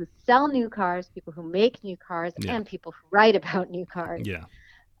people who sell new cars, people who make new cars, Yeah. and people who write about new cars. Yeah.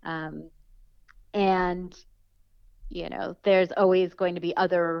 Um, and, there's always going to be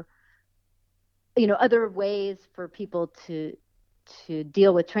other ways for people to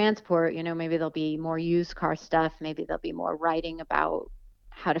deal with transport. Maybe there'll be more used car stuff, maybe there'll be more writing about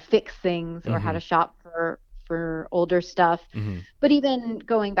how to fix things or how Mm-hmm. to shop for older stuff. Mm-hmm. But even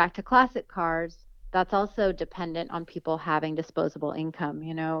going back to classic cars, that's also dependent on people having disposable income.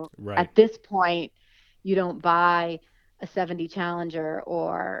 Right. At this point, you don't buy a 70 Challenger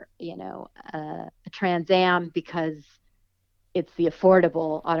or a Trans Am because it's the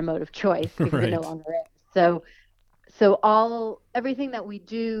affordable automotive choice, because it no Right. longer is. So everything that we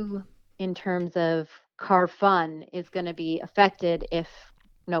do in terms of car fun is going to be affected if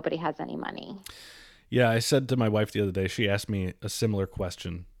nobody has any money. Yeah, I said to my wife the other day, she asked me a similar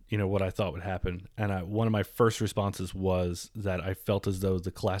question, what I thought would happen. And one of my first responses was that I felt as though the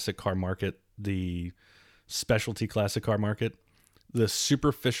classic car market, the specialty classic car market, the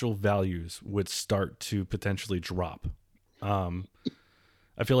superficial values would start to potentially drop. Um,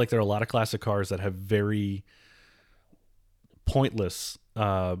 I feel like there are a lot of classic cars that have very pointless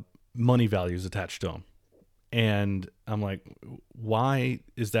money values attached to them. And I'm like, why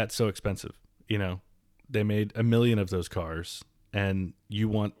is that so expensive? They made 1 million of those cars and you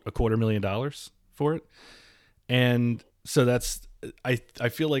want $250,000 for it. And so I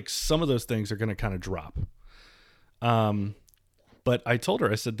feel like some of those things are going to kind of drop. Um, but I told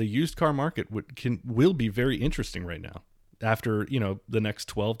her, I said, the used car market will be very interesting right now. After, the next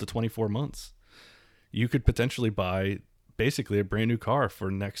 12 to 24 months, you could potentially buy basically a brand new car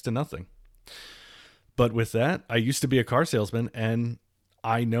for next to nothing. But with that, I used to be a car salesman and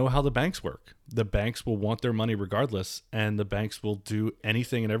I know how the banks work. The banks will want their money regardless, and the banks will do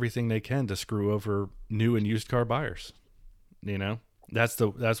anything and everything they can to screw over new and used car buyers. You know? That's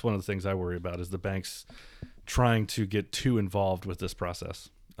one of the things I worry about is the banks trying to get too involved with this process.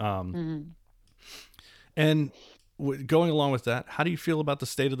 Um, Mm-hmm. and going along with that, how do you feel about the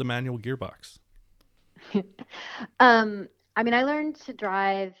state of the manual gearbox? I mean, I learned to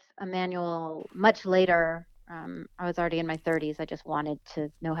drive a manual much later. I was already in my 30s. I just wanted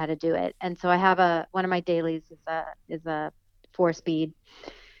to know how to do it, and so I have one of my dailies is a 4 speed.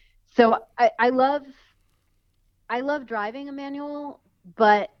 So I love driving a manual,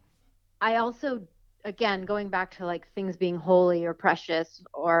 but I also, again, going back to like things being holy or precious,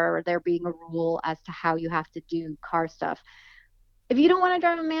 or there being a rule as to how you have to do car stuff. If you don't want to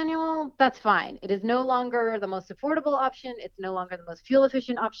drive a manual, that's fine. It is no longer the most affordable option. It's no longer the most fuel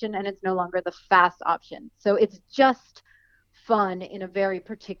efficient option, and it's no longer the fast option. So it's just fun in a very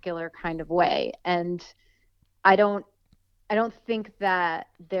particular kind of way. And I don't I don't think that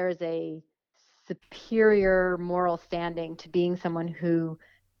there's a superior moral standing to being someone who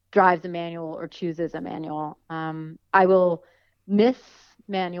drives a manual or chooses a manual. I will miss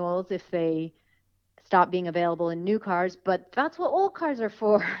manuals if they stop being available in new cars, but that's what old cars are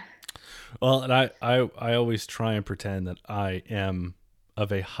for. Well, and I always try and pretend that I am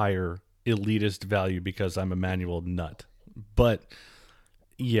of a higher elitist value because I'm a manual nut. But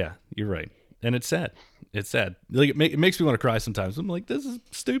yeah, you're right. And it's sad. It's sad. Like it makes me want to cry sometimes. I'm like, this is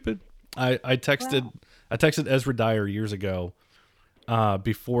stupid. I texted Well, I texted Ezra Dyer years ago,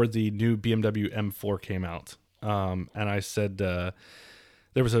 before the new BMW M4 came out, and I said there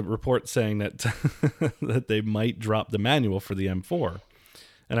was a report saying that that they might drop the manual for the M4,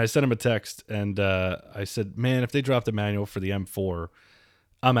 and I sent him a text and I said, "Man, if they drop the manual for the M4,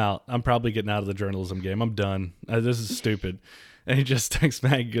 I'm out. I'm probably getting out of the journalism game. I'm done. This is stupid." And he just texts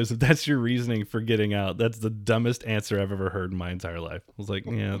back and goes, "If that's your reasoning for getting out, that's the dumbest answer I've ever heard in my entire life." I was like,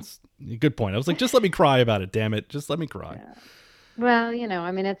 "Yeah, that's a good point." I was like, "Just let me cry about it, damn it. Just let me cry." yeah. Well,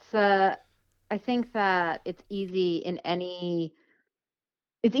 I mean, I think that it's easy in any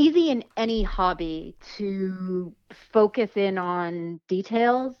hobby to focus in on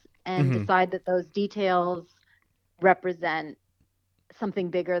details and Hmm. decide that those details represent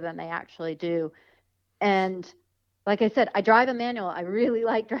something bigger than they actually do. And like I said, I drive a manual. I really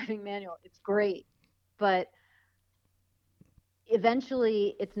like driving manual. It's great. But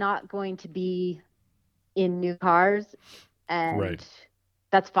eventually it's not going to be in new cars, Right. and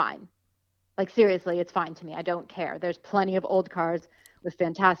that's fine. Like, seriously, it's fine to me. I don't care. There's plenty of old cars with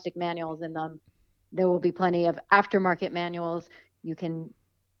fantastic manuals in them. There will be plenty of aftermarket manuals. You can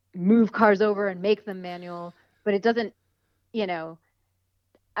move cars over and make them manual, but it doesn't, you know,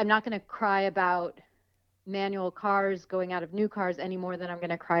 I'm not going to cry about manual cars going out of new cars any more than I'm going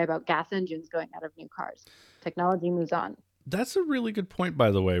to cry about gas engines going out of new cars. Technology moves on. That's a really good point, by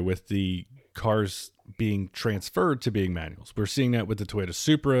the way, with the cars being transferred to being manuals. We're seeing that with the Toyota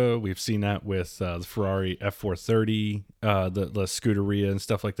Supra. We've seen that with the Ferrari F430, the Scuderia and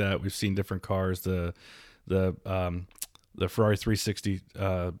stuff like that. We've seen different cars, the Ferrari 360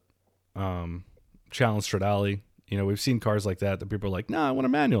 Challenge Stradale. You know, we've seen cars like that people are like, "No, I want a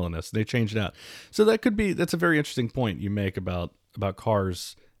manual in this." And they change it out. So that's a very interesting point you make about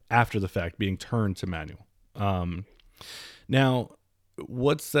cars after the fact being turned to manual. Now,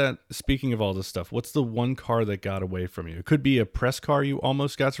 what's that? Speaking of all this stuff, what's the one car that got away from you? It could be a press car you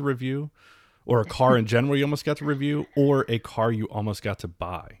almost got to review, or a car in general you almost got to review, or a car you almost got to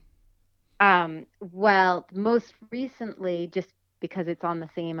buy. Well, most recently, just because it's on the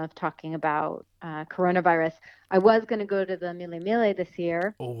theme of talking about coronavirus, I was going to go to the Mille Mille this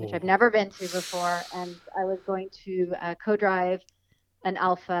year, which I've Oh, never been to before, and I was going to co-drive an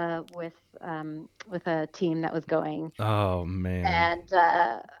Alpha with a team that was going, oh man, and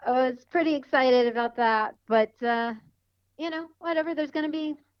I was pretty excited about that. But whatever.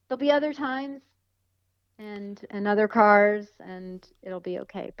 There'll be other times and other cars, and it'll be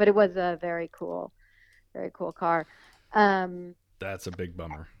okay. But it was a very cool car. Um, that's a big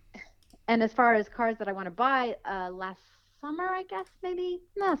bummer. and as far as cars that I want to buy, last summer, I guess maybe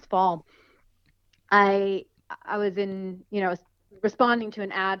last fall, I I was responding to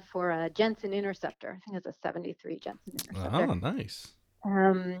an ad for a Jensen Interceptor. I think it's a '73 Jensen Interceptor. Oh, nice.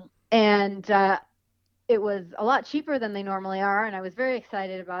 And it was a lot cheaper than they normally are, and I was very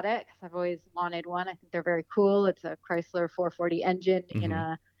excited about it because I've always wanted one. I think they're very cool. It's a Chrysler 440 engine in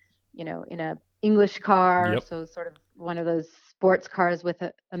Mm-hmm. a English car, Yep. so sort of one of those sports cars with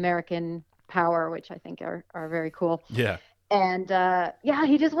American power, which I think are very cool. Yeah. And yeah,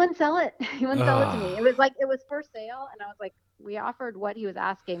 he just wouldn't sell it. He wouldn't sell it to me. Ah, It was for sale, and I was like, we offered what he was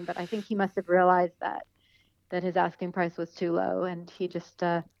asking, but I think he must have realized that his asking price was too low, and he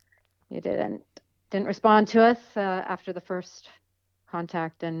didn't respond to us after the first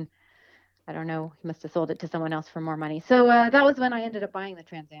contact, and I don't know, he must have sold it to someone else for more money. So that was when I ended up buying the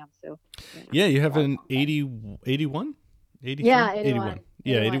Trans Am. So yeah. You have that was an fun. 81, Yeah, 81. 81,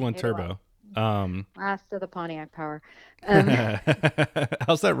 Yeah, 81, 81 81. turbo. Um, Last of the Pontiac power. Um,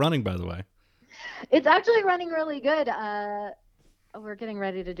 how's that running, by the way? it's actually running really good. We're getting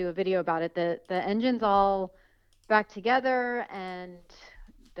ready to do a video about it. The engine's all back together, and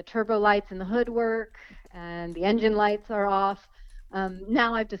the turbo lights in the hood work, and the engine lights are off.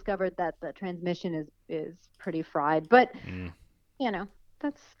 Now I've discovered that the transmission is pretty fried, but Mm. you know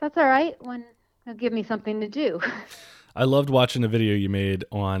that's all right. When it'll give me something to do. I loved watching the video you made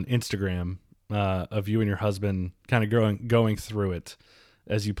on Instagram of you and your husband kind of going through it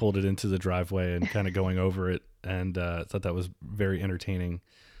as you pulled it into the driveway and kind of going over it, and I thought that was very entertaining.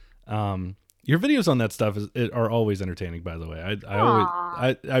 Your videos on that stuff are always entertaining. By the way,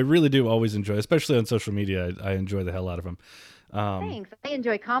 Aw, I really do always enjoy, especially on social media. I enjoy the hell out of them. thanks. I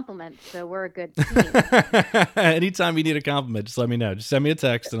enjoy compliments, so we're a good team. Anytime you need a compliment, just let me know. Just send me a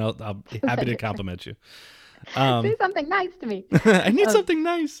text, and I'll be happy to compliment you. Say something nice to me. I need Um, something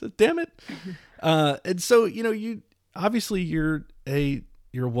nice. Damn it. And so you obviously you're a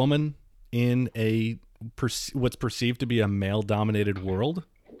woman in what's perceived to be a male dominated world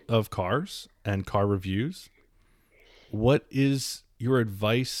of cars and car reviews. What is your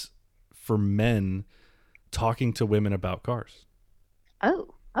advice for men talking to women about cars?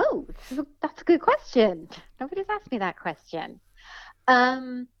 oh, that's a good question. Nobody's asked me that question.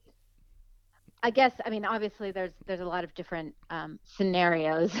 Um, I guess, I mean, obviously there's a lot of different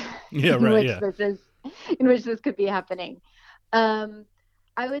scenarios Yeah, in right. which Yeah. this could be happening. Um,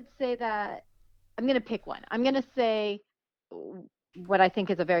 I would say that I'm going to pick one. I'm going to say what I think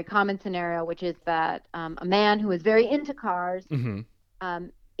is a very common scenario, which is that a man who is very into cars Hmm.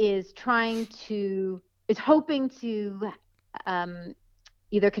 um, is trying to is hoping to um,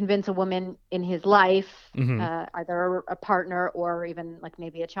 either convince a woman in his life, Hmm. either a partner or even like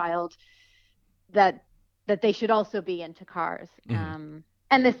maybe a child, that they should also be into cars. Hmm.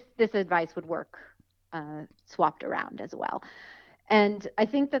 And this advice would work swapped around as well. And I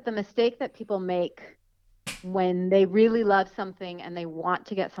think that the mistake that people make when they really love something and they want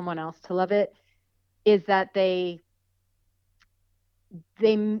to get someone else to love it is that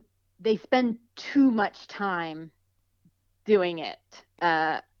they they spend too much time doing it.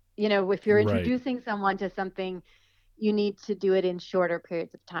 If you're Right. introducing someone to something, you need to do it in shorter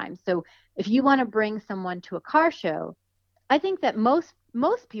periods of time. So if you want to bring someone to a car show, I think that most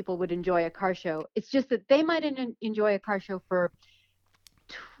people would enjoy a car show. It's just that they might enjoy a car show for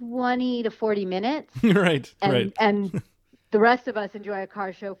 20 to 40 minutes, Right. and Right. the rest of us enjoy a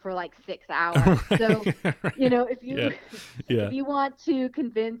car show for like 6 hours. So, Right. if you Yeah. if Yeah. you want to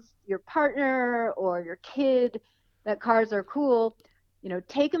convince your partner or your kid that cars are cool,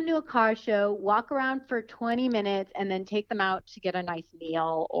 take them to a car show, walk around for 20 minutes, and then take them out to get a nice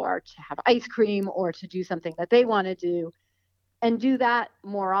meal or to have ice cream or to do something that they want to do, and do that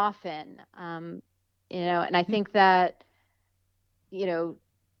more often. And I think that, you know,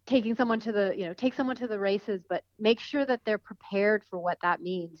 take someone to the races, but make sure that they're prepared for what that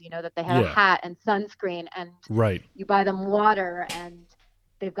means, that they have a Yeah. hat and sunscreen, and Right. you buy them water, and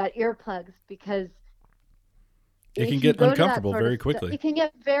they've got earplugs, because It can if you get go to that uncomfortable sort of very stuff, quickly. it can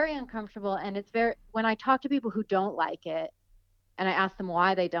get very uncomfortable. And when I talk to people who don't like it, and I ask them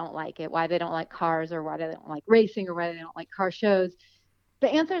why they don't like it, why they don't like cars, or why they don't like racing, or why they don't like car shows, the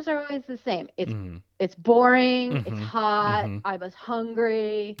answers are always the same. Mm-hmm. It's boring, it's Mm-hmm. hot, Mm-hmm. I was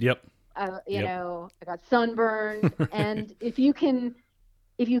hungry, Yep. Yep. I got sunburned. And if you can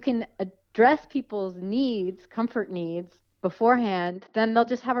address people's needs, comfort needs beforehand, then they'll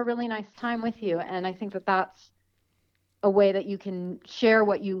just have a really nice time with you. And I think that that's a way that you can share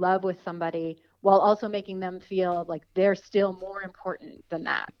what you love with somebody while also making them feel like they're still more important than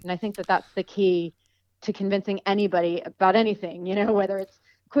that. And I think that that's the key to convincing anybody about anything, whether it's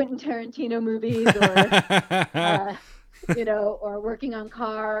Quentin Tarantino movies, uh, or working on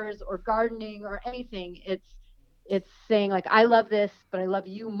cars or gardening or anything. It's saying, like, I love this, but I love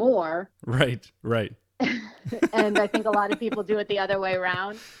you more. Right. Right. And I think a lot of people do it the other way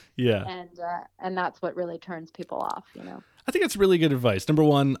around, Yeah. and that's what really turns people off. I think that's really good advice. Number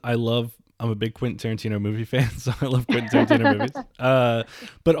one, I'm a big Quentin Tarantino movie fan, so I love Quentin Tarantino movies.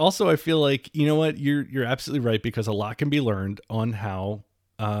 But also, I feel like, you know what, you're absolutely right, because a lot can be learned on how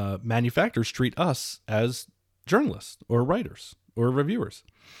manufacturers treat us as journalists or writers or reviewers.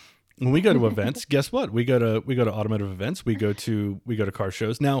 When we go to events, guess what? We go to automotive events. We go to car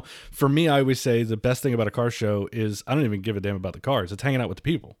shows. Now, for me, I always say the best thing about a car show is I don't even give a damn about the cars. It's hanging out with the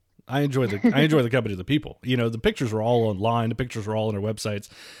people. I enjoy the company of the people. The pictures are all online. The pictures are all on their websites.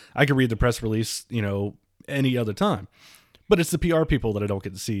 I could read the press release, any other time. But it's the PR people that I don't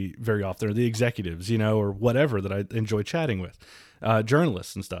get to see very often, or the executives, or whatever that I enjoy chatting with,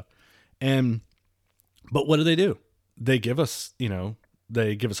 journalists and stuff. And but what do? They give us,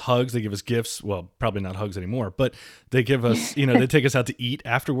 they give us hugs, they give us gifts. Well, probably not hugs anymore, but they give us, they take us out to eat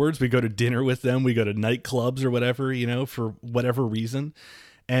afterwards. We go to dinner with them. We go to nightclubs or whatever, for whatever reason.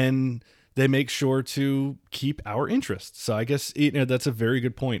 And they make sure to keep our interest. So I guess, that's a very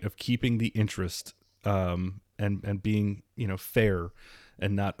good point of keeping the interest, and being, fair,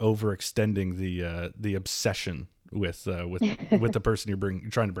 and not overextending the obsession with the person you're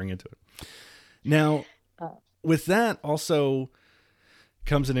trying to bring into it. Now, Uh, with that also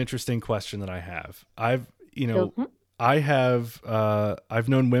comes an interesting question that I have. so, I've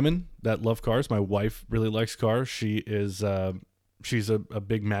known women that love cars. My wife really likes cars. She's a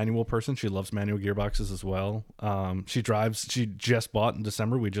big manual person. She loves manual gearboxes as well. She just bought in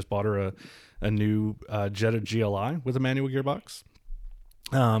December. We just bought her a new Jetta GLI with a manual gearbox.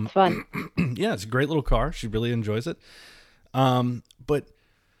 fun. Yeah, it's a great little car. She really enjoys it. But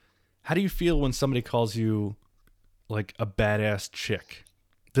how do you feel when somebody calls you like a badass chick?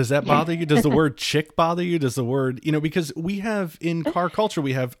 Does that bother you? Does the word chick bother you? Does the word, because we have in car culture,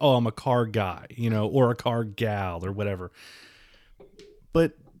 we have, oh, I'm a car guy, or a car gal or whatever.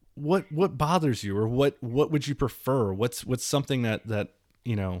 But what bothers you, or what would you prefer? What's something that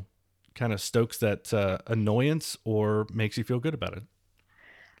kind of stokes that annoyance or makes you feel good about it?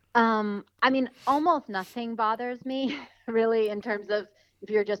 I mean, almost nothing bothers me really, in terms of, if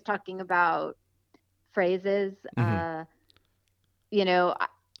you're just talking about phrases. Mm-hmm. You know, I,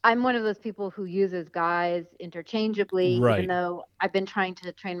 I'm one of those people who uses guys interchangeably, even Right. though I've been trying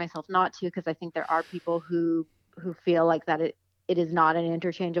to train myself not to, because I think there are people who feel like that it is not an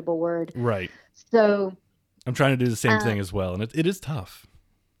interchangeable word. Right. So, I'm trying to do the same uh, thing as well, and it is tough.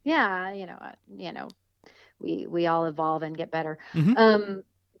 yeah, we all evolve and get better. Mm-hmm.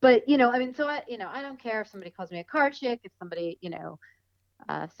 But I mean, so I don't care if somebody calls me a car chick, if somebody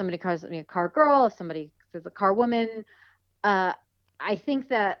calls me a car girl, if somebody says a car woman. Uh, I think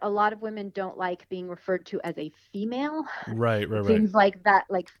that a lot of women don't like being referred to as a female. Right. Right. It Right. seems like that,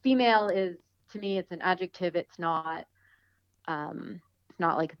 like, female is, to me, it's an adjective. It's not It's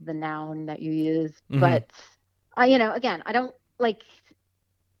not like the noun that you use, Mm-hmm. but again, I don't like,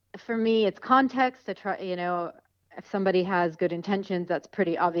 for me, it's context to try, if somebody has good intentions, that's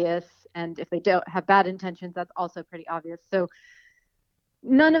pretty obvious. And if they don't have bad intentions, that's also pretty obvious. So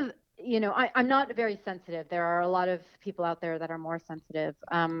none of, I'm not very sensitive. There are a lot of people out there that are more sensitive.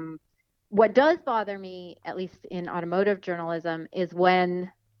 What does bother me, at least in automotive journalism, is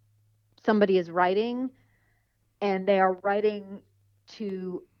when somebody is writing and they are writing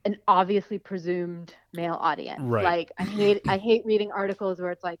to an obviously presumed male audience. Right. Like I hate reading articles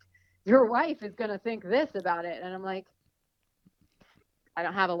where it's like, your wife is going to think this about it, and I'm like, I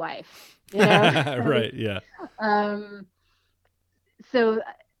don't have a wife, Right. Yeah. um so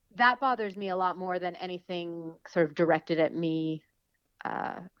that bothers me a lot more than anything sort of directed at me,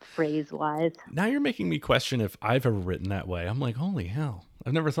 phrase wise. Now you're making me question if I've ever written that way. I'm like, holy hell,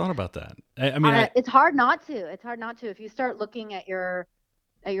 I've never thought about that. I mean, It's hard not to. It's hard not to. If you start looking at your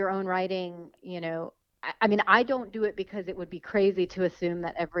own writing, I mean, I don't do it because it would be crazy to assume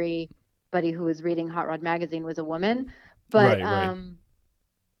that everybody who was reading Hot Rod magazine was a woman, but right, right,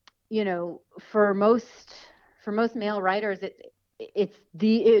 you know, for most male writers, it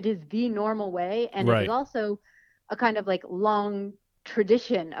is the normal way, and it is right. also a kind of like long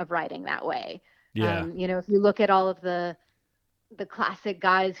tradition of writing that way. Yeah, If you look at all of the classic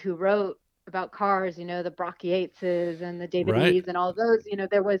guys who wrote about cars, the Brock Yateses and the David right. Lees and all of those,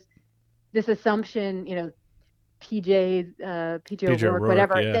 there was this assumption, PJ PJ O'Rourke, O'Rourke.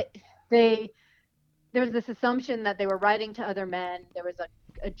 whatever, Yeah, that they there was this assumption that they were writing to other men. There was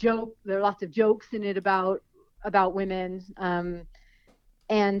a joke. There are lots of jokes in it about women.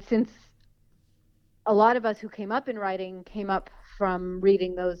 And since a lot of us who came up in writing came up from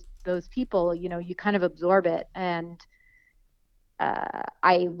reading those people, you kind of absorb it. And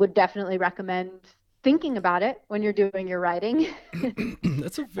I would definitely recommend thinking about it when you're doing your writing.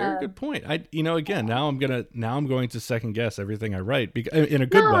 that's a very good um, point. Again, now I'm going to second guess everything I write in a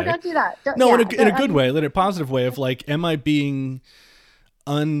good no, way. don't do that. Don't, No, yeah, in a I good mean, way, in a positive way of like, am I being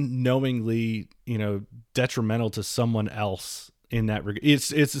unknowingly, detrimental to someone else in that regard? It's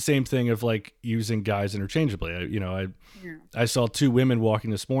the same thing of like using guys interchangeably. yeah. I saw two women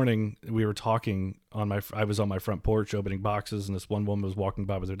walking this morning. We were talking I was on my front porch opening boxes, and this one woman was walking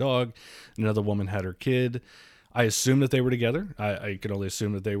by with her dog. Another woman had her kid. I assumed that they were together. I could only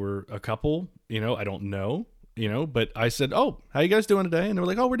assume that they were a couple. I don't know. But I said, "Oh, how you guys doing today?" And they were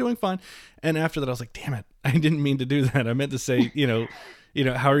like, "Oh, we're doing fine." And after that, I was like, "Damn it, I didn't mean to do that. I meant to say,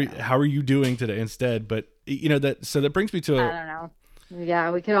 how are you doing today instead?" But that brings me to I don't know.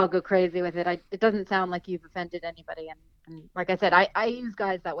 Yeah, we could all go crazy with it. It doesn't sound like you've offended anybody. And like I said, I use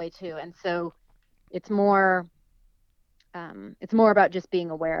guys that way too. And so it's more, it's more about just being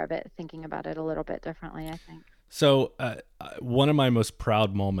aware of it, thinking about it a little bit differently, I think. one of my most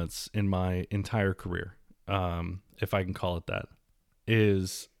proud moments in my entire career, if I can call it that,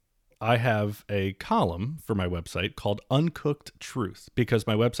 is I have a column for my website called Uncooked Truth, because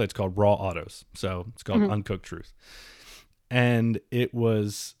my website's called Raw Autos. So it's called Mhm. Uncooked Truth. And it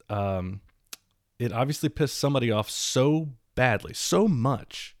obviously pissed somebody off so badly, so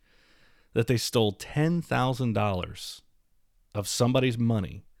much, that they stole $10,000 of somebody's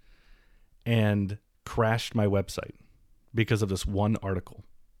money and crashed my website because of this one article.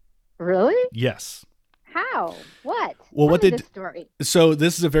 Really? Yes. How? What? Well, Tell what me they this story. so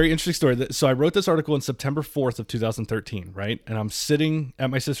this is a very interesting story. So I wrote this article on September 4th of 2013, right? And I'm sitting at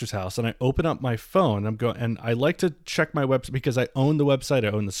my sister's house, and I open up my phone. And I like to check my website because I own the website, I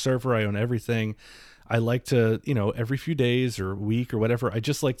own the server, I own everything. I like to, every few days or week or whatever, I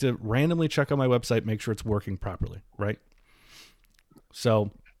just like to randomly check on my website, make sure it's working properly, right?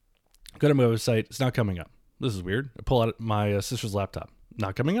 So go to my website, it's not coming up. This is weird. I pull out my sister's laptop,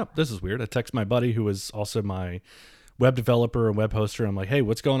 not coming up. This is weird. I text my buddy who is also my web developer and web hoster. I'm like, hey,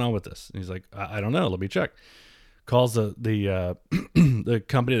 what's going on with this? And he's like, I don't know. Let me check. Calls the the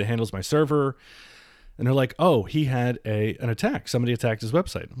company that handles my server, and they're like, oh, he had an attack. Somebody attacked his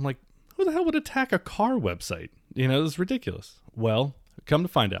website. I'm like, who the hell would attack a car website? This is ridiculous. Well, come to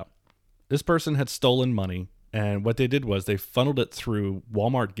find out, this person had stolen money, and what they did was they funneled it through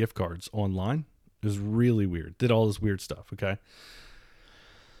Walmart gift cards online. It was really weird. Did all this weird stuff. Okay.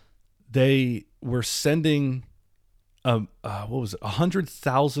 They were sending what was it,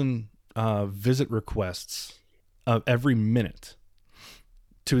 100,000 visit requests every minute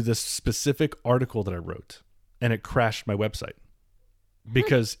to this specific article that I wrote, and it crashed my website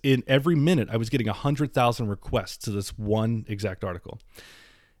because in every minute I was getting 100,000 requests to this one exact article,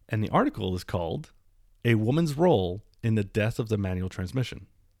 and the article is called "A Woman's Role in the Death of the Manual Transmission,"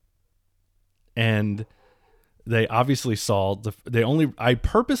 and They obviously saw I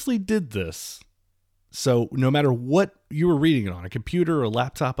purposely did this. So no matter what you were reading it on, a computer, a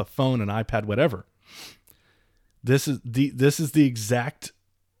laptop, a phone, an iPad, whatever, this is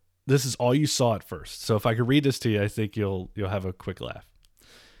all you saw at first. So if I could read this to you, I think you'll have a quick laugh.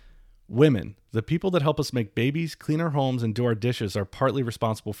 Women, the people that help us make babies, clean our homes, and do our dishes are partly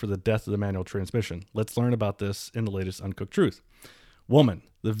responsible for the death of the manual transmission. Let's learn about this in the latest Uncooked Truth. Woman,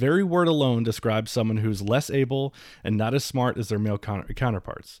 the very word alone describes someone who's less able and not as smart as their male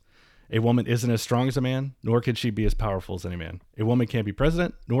counterparts. A woman isn't as strong as a man, nor can she be as powerful as any man. A woman can't be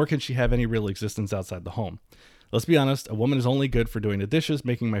president, nor can she have any real existence outside the home. Let's be honest, a woman is only good for doing the dishes,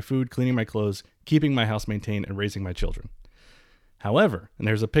 making my food, cleaning my clothes, keeping my house maintained, and raising my children. However, and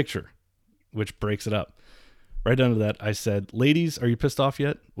there's a picture which breaks it up. Right under that, I said, ladies, are you pissed off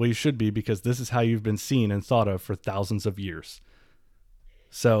yet? Well, you should be, because this is how you've been seen and thought of for thousands of years.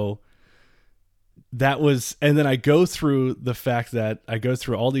 So that was, and then I go through the fact that I go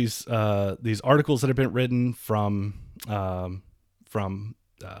through all these articles that have been written from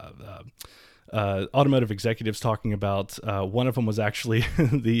automotive executives talking about, one of them was actually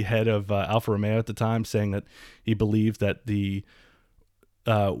the head of Alfa Romeo at the time, saying that he believed that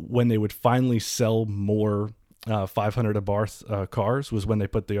when they would finally sell more 500 Abarth cars was when they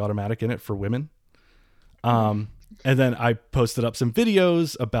put the automatic in it for women. And then I posted up some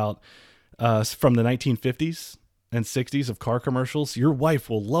videos about from the 1950s and 60s of car commercials. Your wife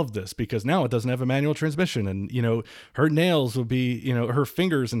will love this because now it doesn't have a manual transmission, and her nails will be, her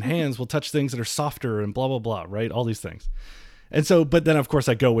fingers and hands will touch things that are softer and blah blah blah, right? All these things. And so, but then of course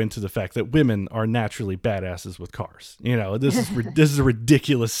I go into the fact that women are naturally badasses with cars. This is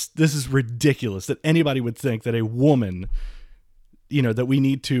ridiculous. This is ridiculous that anybody would think that a woman, that we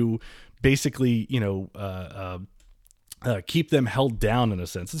need to basically, keep them held down in a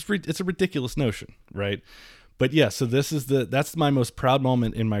sense. It's a ridiculous notion, right? But yeah, so that's my most proud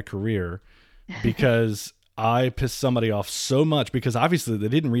moment in my career, because I pissed somebody off so much, because obviously they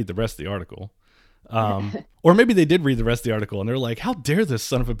didn't read the rest of the article. Or maybe they did read the rest of the article and they're like, how dare this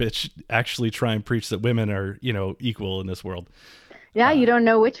son of a bitch actually try and preach that women are, equal in this world. Yeah, you don't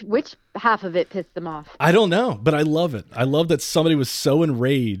know which half of it pissed them off. I don't know, but I love it. I love that somebody was so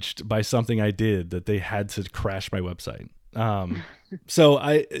enraged by something I did that they had to crash my website. So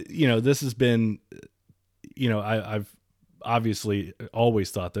this has been, I've obviously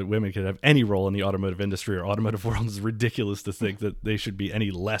always thought that women could have any role in the automotive industry or automotive world. Is ridiculous to think that they should be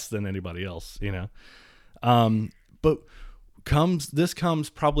any less than anybody else, but this comes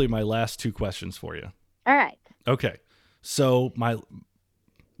probably my last two questions for you. All right. Okay. So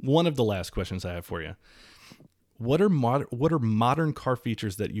one of the last questions I have for you, what are modern car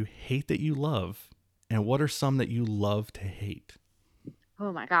features that you hate that you love, and what are some that you love to hate?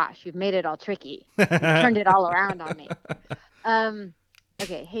 Oh my gosh, you've made it all tricky. You've turned it all around on me.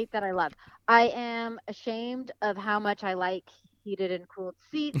 Okay, hate that I love. I am ashamed of how much I like heated and cooled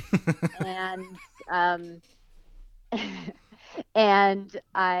seats, and and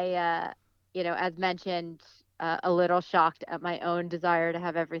I, as mentioned, a little shocked at my own desire to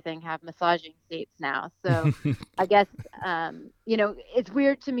have everything have massaging seats now. So I guess, it's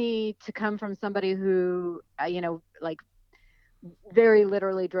weird to me to come from somebody who, like very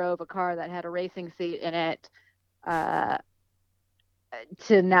literally drove a car that had a racing seat in it, to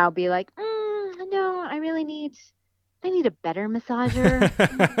now be like, no, I need a better massager.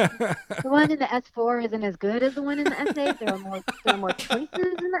 The one in the S4 isn't as good as the one in the S8. There are more choices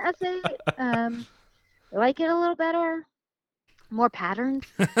in the S8. I like it a little better, more patterns.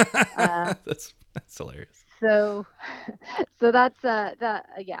 That's hilarious. So that's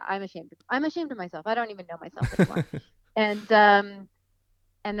yeah, I'm ashamed of myself. I don't even know myself anymore. And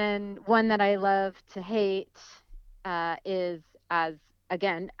then one that I love to hate is, as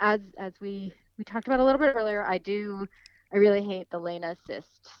we talked about a little bit earlier, I really hate the lane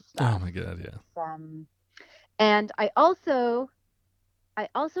assist stuff. Oh my God, yeah. And I also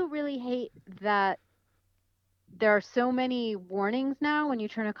really hate that there are so many warnings now when you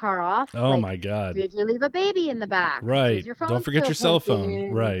turn a car off. Oh my God. Did you leave a baby in the back? Right. Don't forget your cell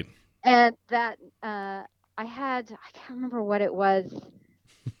phone. Right. And that I can't remember what it was.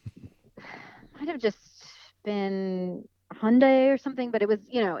 Might have just been Hyundai or something, but it was,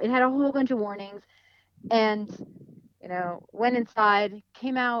 it had a whole bunch of warnings, and, went inside,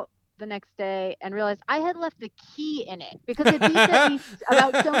 came out the next day and realized I had left the key in it, because it beeped at me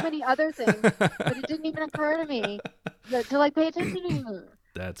about so many other things, but it didn't even occur to me to pay attention.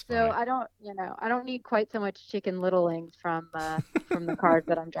 That's so funny. I don't need quite so much chicken littlings from the cars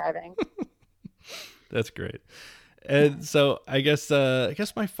that I'm driving. That's great. And so I guess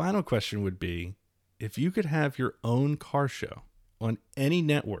my final question would be, if you could have your own car show on any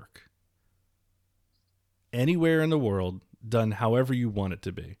network, anywhere in the world, done however you want it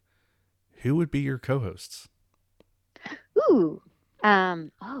to be, who would be your co-hosts? Ooh.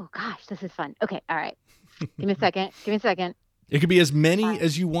 Oh gosh, this is fun. Okay, all right. Give me a second. Give me a second. It could be as many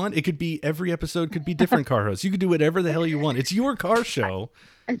as you want. It could be every episode could be different car hosts. You could do whatever the hell you want. It's your car show.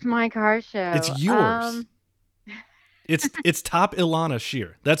 It's my car It's show. yours. It's top Elana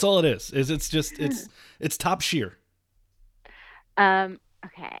Sherr. That's all it is. It's top Sherr.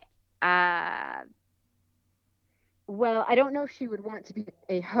 Okay. Uh, well, I don't know if she would want to be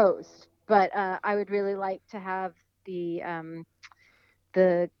a host, but I would really like to have the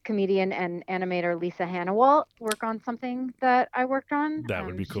comedian and animator Lisa Hannawalt work on something that I worked on. That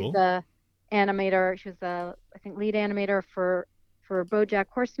would be cool. She's the animator. She was the, I think, lead animator for BoJack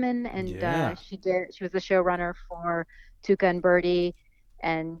Horseman, and she was the showrunner for Tuca and Birdie,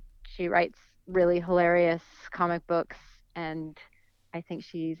 and she writes really hilarious comic books, and I think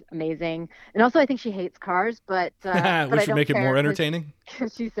she's amazing. And also, I think she hates cars, but we but should make it more entertaining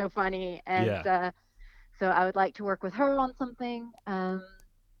because she's so funny, and so I would like to work with her on something.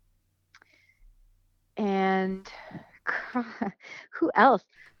 And who else?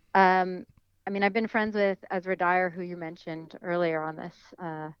 I mean, I've been friends with Ezra Dyer, who you mentioned earlier on this.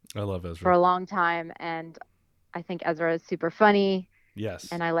 I love Ezra. For a long time, and I think Ezra is super funny. Yes.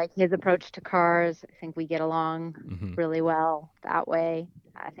 And I like his approach to cars. I think we get along really well that way.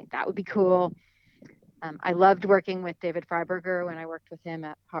 I think that would be cool. I loved working with David Freiberger when I worked with him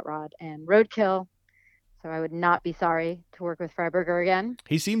at Hot Rod and Roadkill. So I would not be sorry to work with Freiberger again.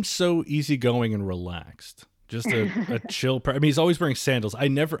 He seems so easygoing and relaxed. Just a chill. I mean, he's always wearing sandals.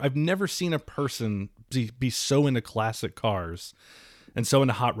 I've never seen a person be so into classic cars and so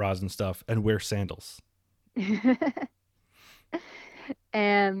into hot rods and stuff and wear sandals.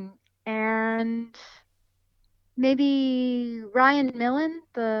 And maybe Ryan Millen,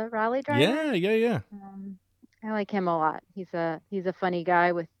 the rally driver. Yeah. I like him a lot. He's a funny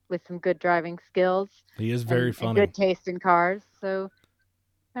guy with some good driving skills. He is very funny. And good taste in cars. So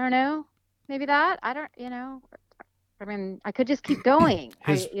I don't know. Maybe that. I mean, I could just keep going.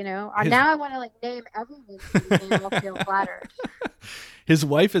 Now I want to like name everyone and I'll feel flattered. His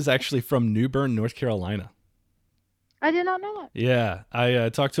wife is actually from New Bern, North Carolina. I did not know that. Yeah, I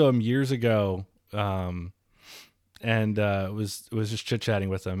talked to him years ago, and was just chit chatting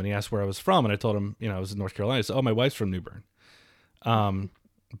with him, and he asked where I was from, and I told him, I was in North Carolina. He said, "Oh, my wife's from New Bern."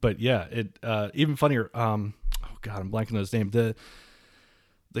 But yeah, it even funnier. Oh God, I'm blanking on his name.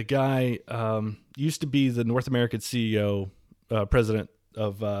 The guy used to be the North American CEO, president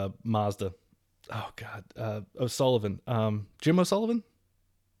of Mazda. Oh God, O'Sullivan, Jim O'Sullivan.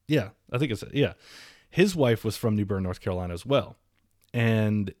 Yeah, I think it's yeah. His wife was from New Bern, North Carolina as well.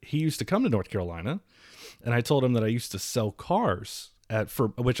 And he used to come to North Carolina. And I told him that I used to sell cars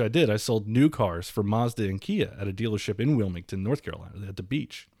which I did. I sold new cars for Mazda and Kia at a dealership in Wilmington, North Carolina, at the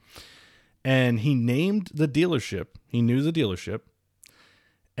beach. And he named the dealership. He knew the dealership.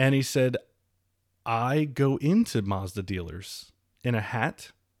 And he said, I go into Mazda dealers in a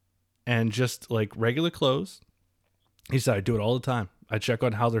hat and just like regular clothes. He said, I do it all the time. I check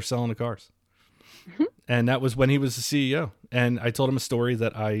on how they're selling the cars. And that was when he was the CEO. And I told him a story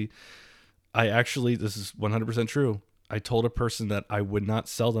that I actually, this is 100% true. I told a person that I would not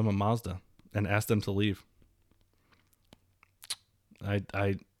sell them a Mazda and asked them to leave.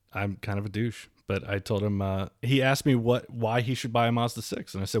 I'm kind of a douche, but I told him, he asked me why he should buy a Mazda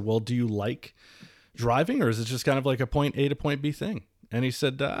 6. And I said, well, do you like driving or is it just kind of like a point A to point B thing? And he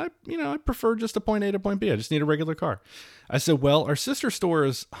said, I prefer just a point A to point B. I just need a regular car. I said, well, our sister store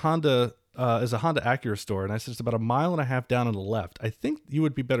is a Honda Acura store. And I said, it's about 1.5 miles down on the left. I think you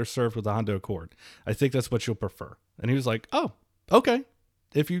would be better served with a Honda Accord. I think that's what you'll prefer. And he was like, oh, okay.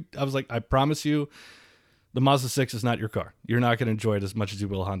 I was like, I promise you the Mazda 6 is not your car. You're not going to enjoy it as much as you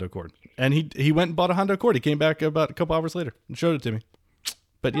will a Honda Accord. And he went and bought a Honda Accord. He came back about a couple hours later and showed it to me.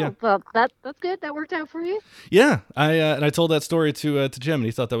 But yeah, well, that's good. That worked out for you. Yeah, and I told that story to Jim, and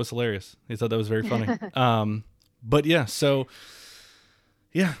he thought that was hilarious. He thought that was very funny. But yeah, so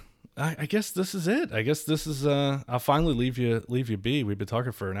yeah, I guess this is it. I guess this is. I'll finally leave you be. We've been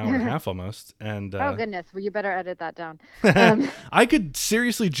talking for an hour and a half almost, and oh goodness, well you better edit that down. I could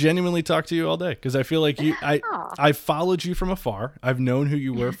seriously, genuinely talk to you all day because I feel like you. I followed you from afar. I've known who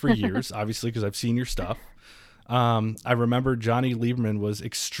you were for years, obviously, because I've seen your stuff. I remember Johnny Lieberman was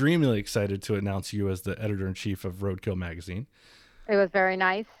extremely excited to announce you as the editor-in-chief of Roadkill magazine. It was very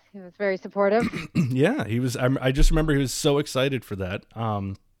nice. He was very supportive. Yeah, he was. I just remember he was so excited for that.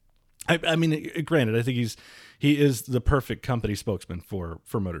 I mean, granted, I think he is the perfect company spokesman for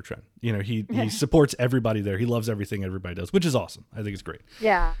Motor Trend. You know, he supports everybody there. He loves everything everybody does, which is awesome. I think it's great.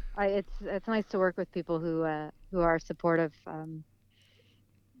 Yeah, it's nice to work with people who are supportive. I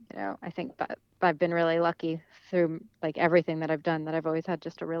think that I've been really lucky through like everything that I've done, that I've always had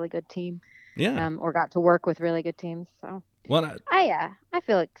just a really good team, Yeah. or got to work with really good teams. So Well, I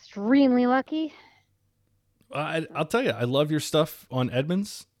feel extremely lucky. I'll tell you, I love your stuff on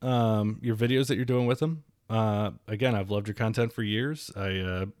Edmunds, your videos that you're doing with them. Again, I've loved your content for years.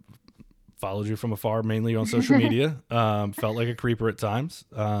 I followed you from afar, mainly on social media. Felt like a creeper at times.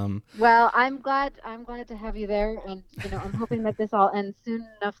 Well, I'm glad to have you there, and I'm hoping that this all ends soon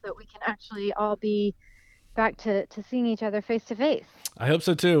enough that we can actually all be back to seeing each other face to face. I hope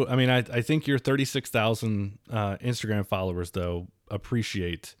so too. I mean, I think your 36,000 Instagram followers though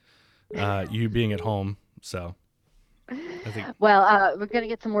appreciate you being at home. So I think. Well, we're gonna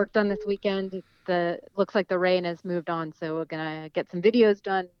get some work done this weekend. Looks like the rain has moved on, so we're gonna get some videos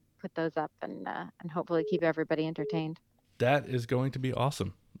done, put those up, and hopefully keep everybody entertained. That is going to be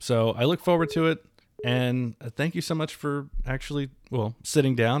awesome. So I look forward to it. And thank you so much for actually,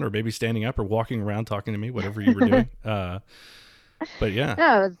 sitting down or maybe standing up or walking around talking to me, whatever you were doing. But yeah.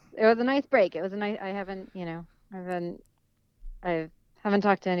 No, it was a nice break. It was a nice. I haven't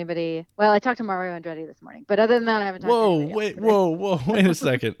talked to anybody. Well, I talked to Mario Andretti this morning, but other than that, I haven't talked to anybody else. Wait a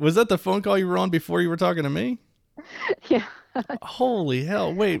second. Was that the phone call you were on before you were talking to me? Yeah. Holy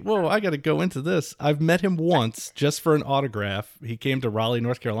hell. I got to go into this. I've met him once just for an autograph. He came to Raleigh,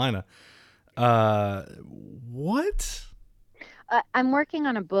 North Carolina. What? I'm working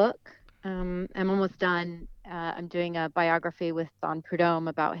on a book. I'm almost done. I'm doing a biography with Don Prudhomme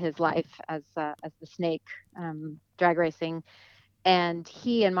about his life as the snake, drag racing. And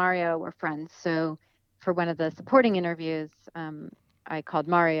he and Mario were friends. So for one of the supporting interviews, I called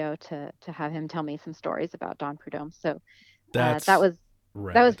Mario to have him tell me some stories about Don Prudhomme. So that was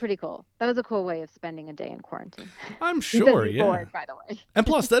pretty cool. That was a cool way of spending a day in quarantine. I'm sure, yeah. Bored, by the way. And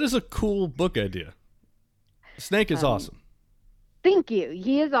plus, that is a cool book idea. Snake is awesome. Thank you.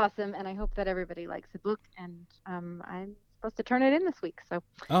 He is awesome, and I hope that everybody likes the book. And I'm supposed to turn it in this week. So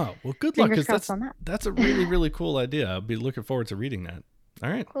good luck, because that. That's a really, really cool idea. I'll be looking forward to reading that.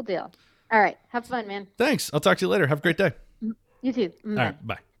 All right. Cool deal. All right. Have fun, man. Thanks. I'll talk to you later. Have a great day. You too. All right.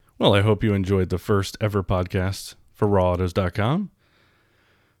 Bye. Well, I hope you enjoyed the first ever podcast for rawautos.com.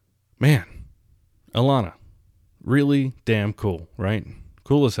 Man, Elana, really damn cool, right?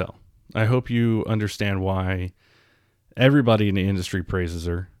 Cool as hell. I hope you understand why everybody in the industry praises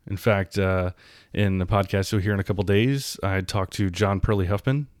her. In fact, in the podcast you'll hear in a couple days, I talked to John Perley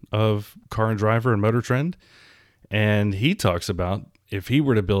Huffman of Car and Driver and Motor Trend, and he talks about if he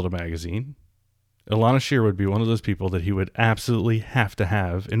were to build a magazine, Elana Sherr would be one of those people that he would absolutely have to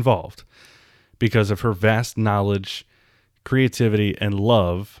have involved because of her vast knowledge, creativity, and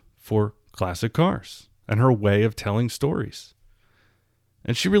love for classic cars and her way of telling stories.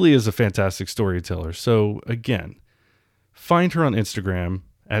 And she really is a fantastic storyteller. So again, find her on Instagram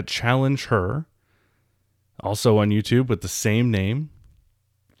at Challenge Her, also on YouTube with the same name.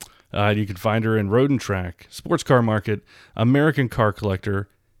 You can find her in Road and Track, Sports Car Market, American Car Collector,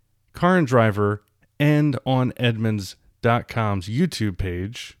 Car and Driver, and on Edmunds.com's YouTube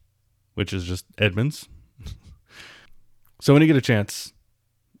page, which is just Edmunds. So when you get a chance,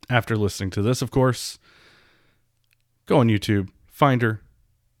 after listening to this, of course, go on YouTube, find her,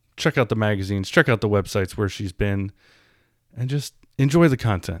 check out the magazines, check out the websites where she's been, and just enjoy the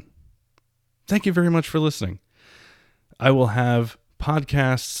content. Thank you very much for listening. I will have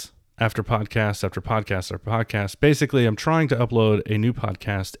podcasts after podcast after podcast after podcast. Basically, I'm trying to upload a new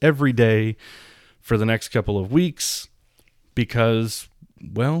podcast every day for the next couple of weeks because,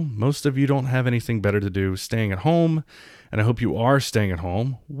 well, most of you don't have anything better to do staying at home, and I hope you are staying at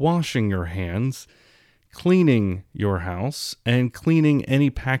home, washing your hands, cleaning your house, and cleaning any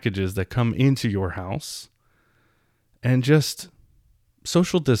packages that come into your house, and just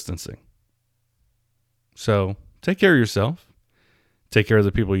social distancing. So take care of yourself, take care of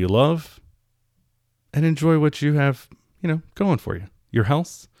the people you love, and enjoy what you have, going for you. Your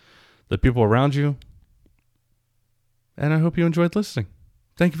health, the people around you. And I hope you enjoyed listening.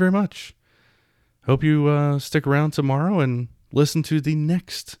 Thank you very much. Hope you stick around tomorrow and listen to the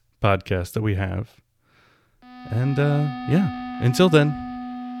next podcast that we have. And until then,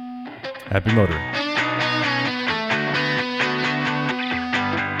 happy motoring.